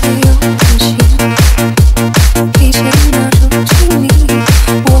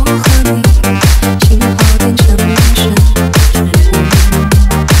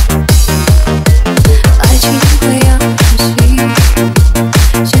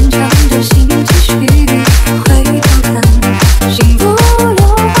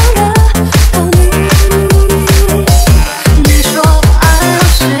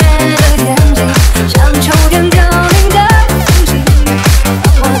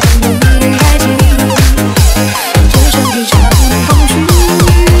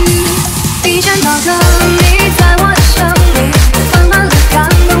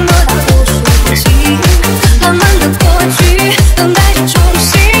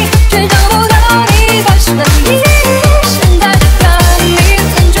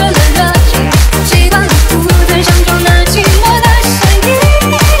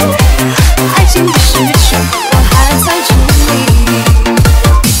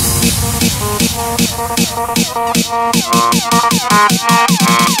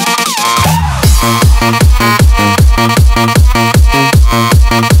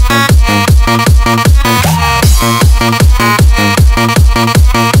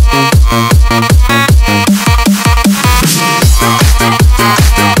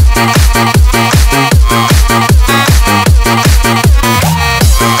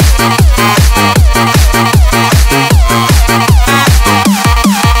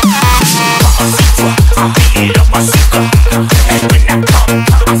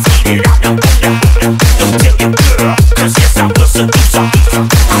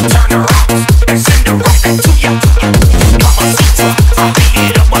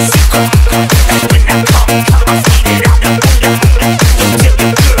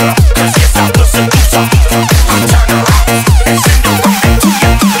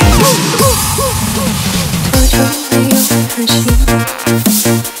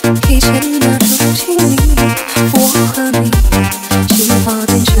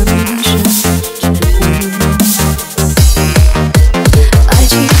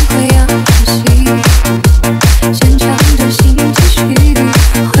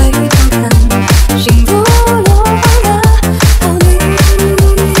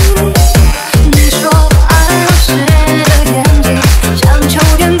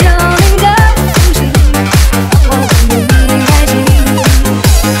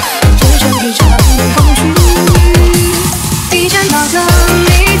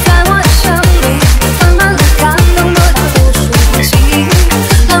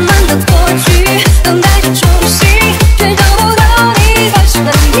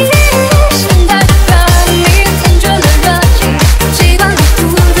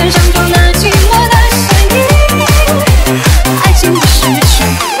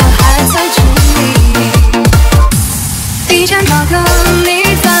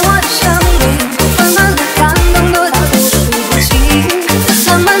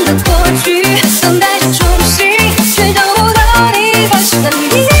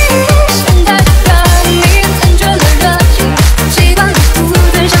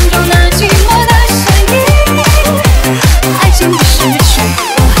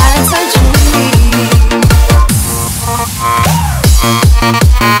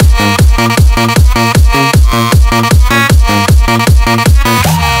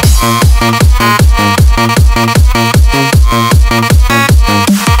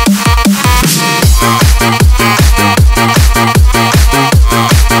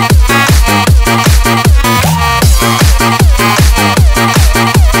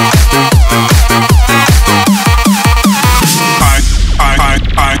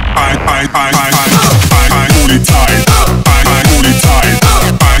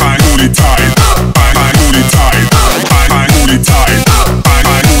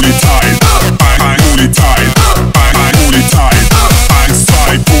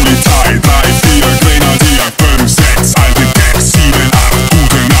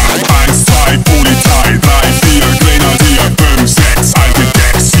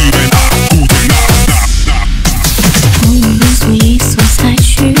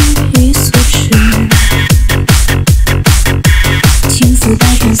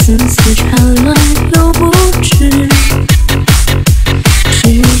是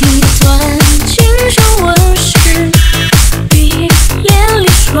一段情深往事，毕业。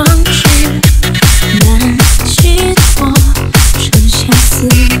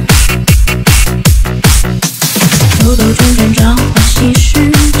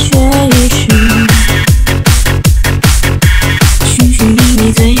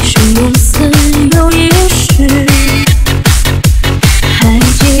醉生梦死有一世，还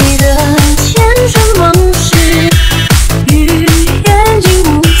记得前尘往事，与眼睛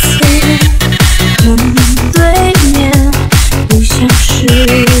无刺，跟对面不相识。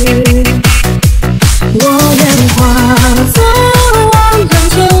我愿化作望断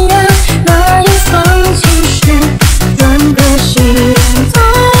天涯那一方情诗，转个心都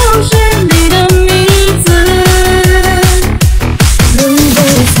是你的名字。轮回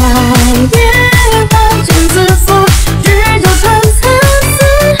彩蝶花间自负，日久传参差，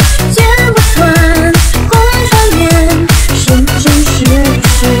剪不断，共缠绵，生生世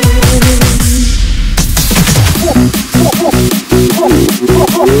世。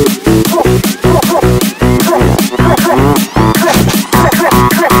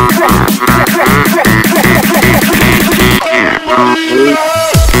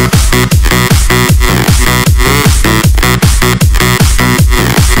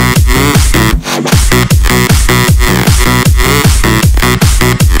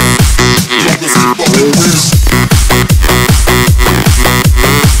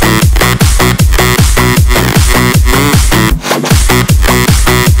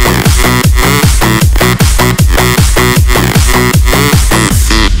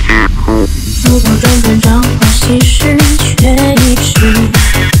如果转转朝花夕拾却一池，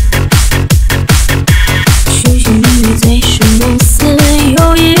寻寻觅觅醉生梦死有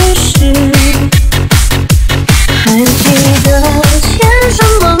一世，还记得前尘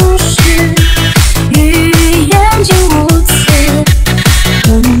往事，与眼睛无刺，跟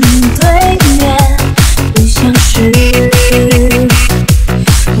对面不相识。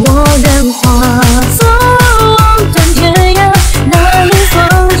我愿化作望断天涯那一方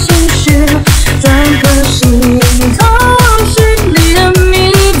情诗，转个心都是你的名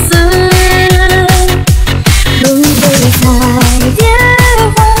字。轮回彩蝶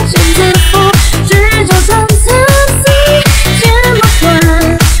花间自负，日久传参差，剪不断，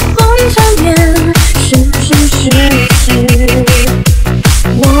共缠绵，生生世世。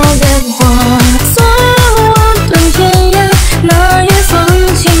我愿化作望断天涯那一方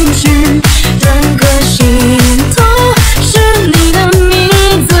情诗，转个心都是你的名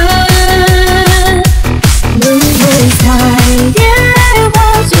字。轮回彩蝶花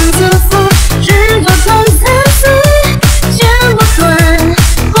间自负，日久传参差，剪不断，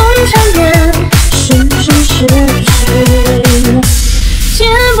共缠绵，生生世世。剪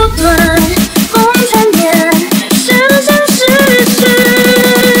不断，共缠绵，生生世世。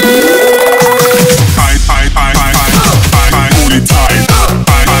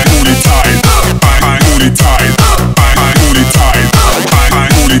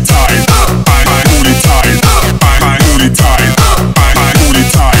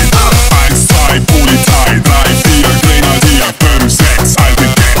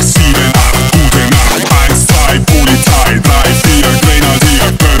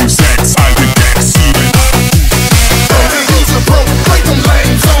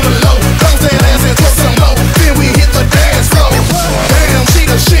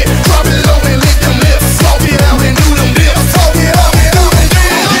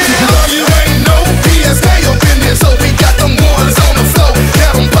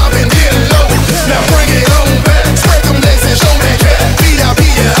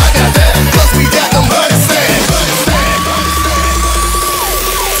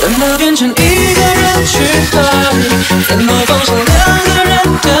怎么变成一个人去哪里？怎么放下两个人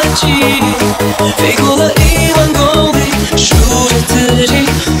的记忆？飞过了10000公里，数着自己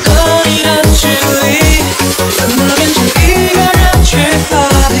和你的距离。怎么变成一个人去哪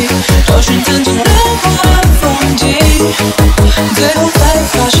里？找寻曾经的风景，最后才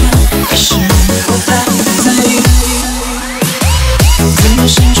发现还是我在意。怎么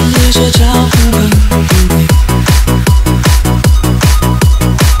心中那些交互的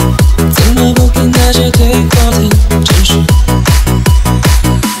那些对话的真实，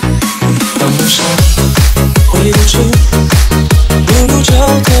当路上回不出，不如就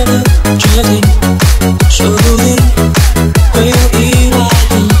做了决定，说不定会有意外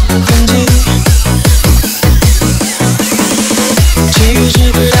的痕迹。际遇是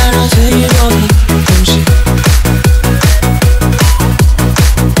会打扰脆弱的东西，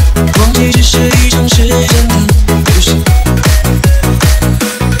忘记只是一场时间的游戏。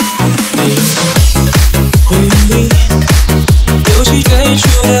回忆尤其追逐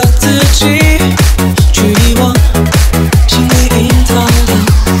了自己，去遗忘心里隐藏的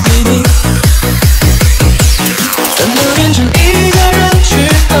秘密。怎么变成一个人去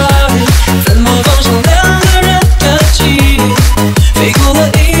哪里？怎么放下两个人的记忆？飞过了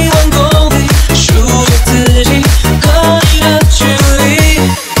10000公里，数着自己和你的距离。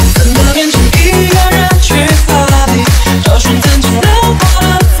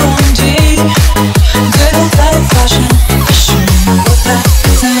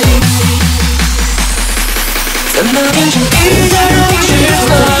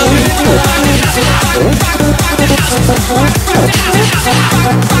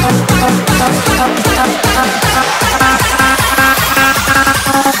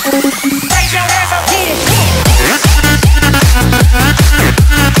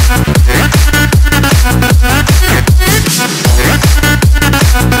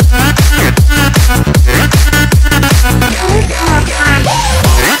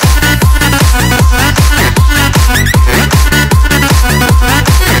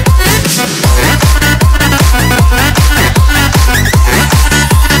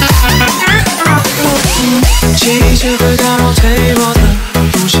季节会打扰退我的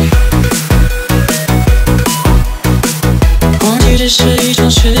呼吸，忘记这是一场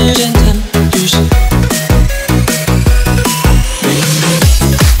时间的旅行。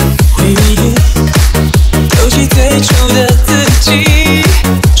回忆勾起最初的自己，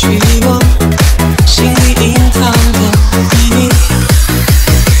去遗忘心里隐藏的秘密。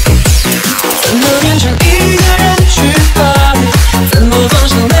怎么变成一个人去巴黎？怎么放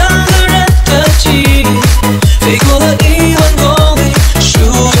下两个人的记忆？飞过了1万公里，数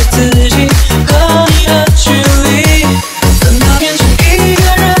着自己和你的距离。怎么变成一个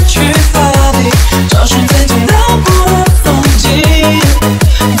人去巴黎，找寻曾经流过的风景？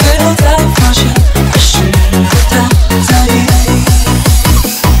最后才发现，还是和他在一起。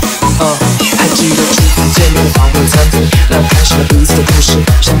还记得初次见面的访问餐厅，那开始了彼此的故事。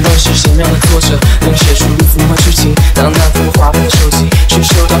想问是什么样的作者能写出如此梦幻剧情？当那幅画般的手机去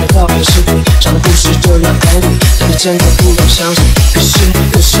收到你告别的视频，讲的不是这样 ending， 但你真的不敢相信。可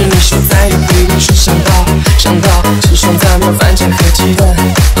是你说再也不会说想到，只剩在没有反正和期待。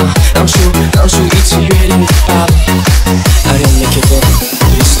当初一起约定的巴黎 ，I didn't make it there，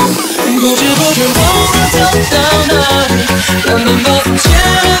 不知不觉忘了走到哪里，慢慢把从前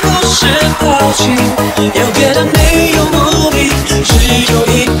的故事抛弃，要别的没有目的，只有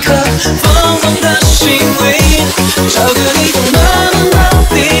一颗放纵的心唯一，找个地方慢慢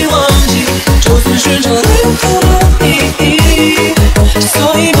把你忘记，就算寻找旅途的意义，所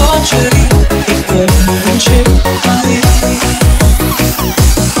以我决定一个人去巴黎。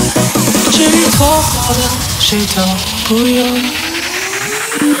至于错过的，谁都不用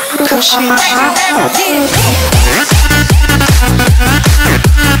可惜。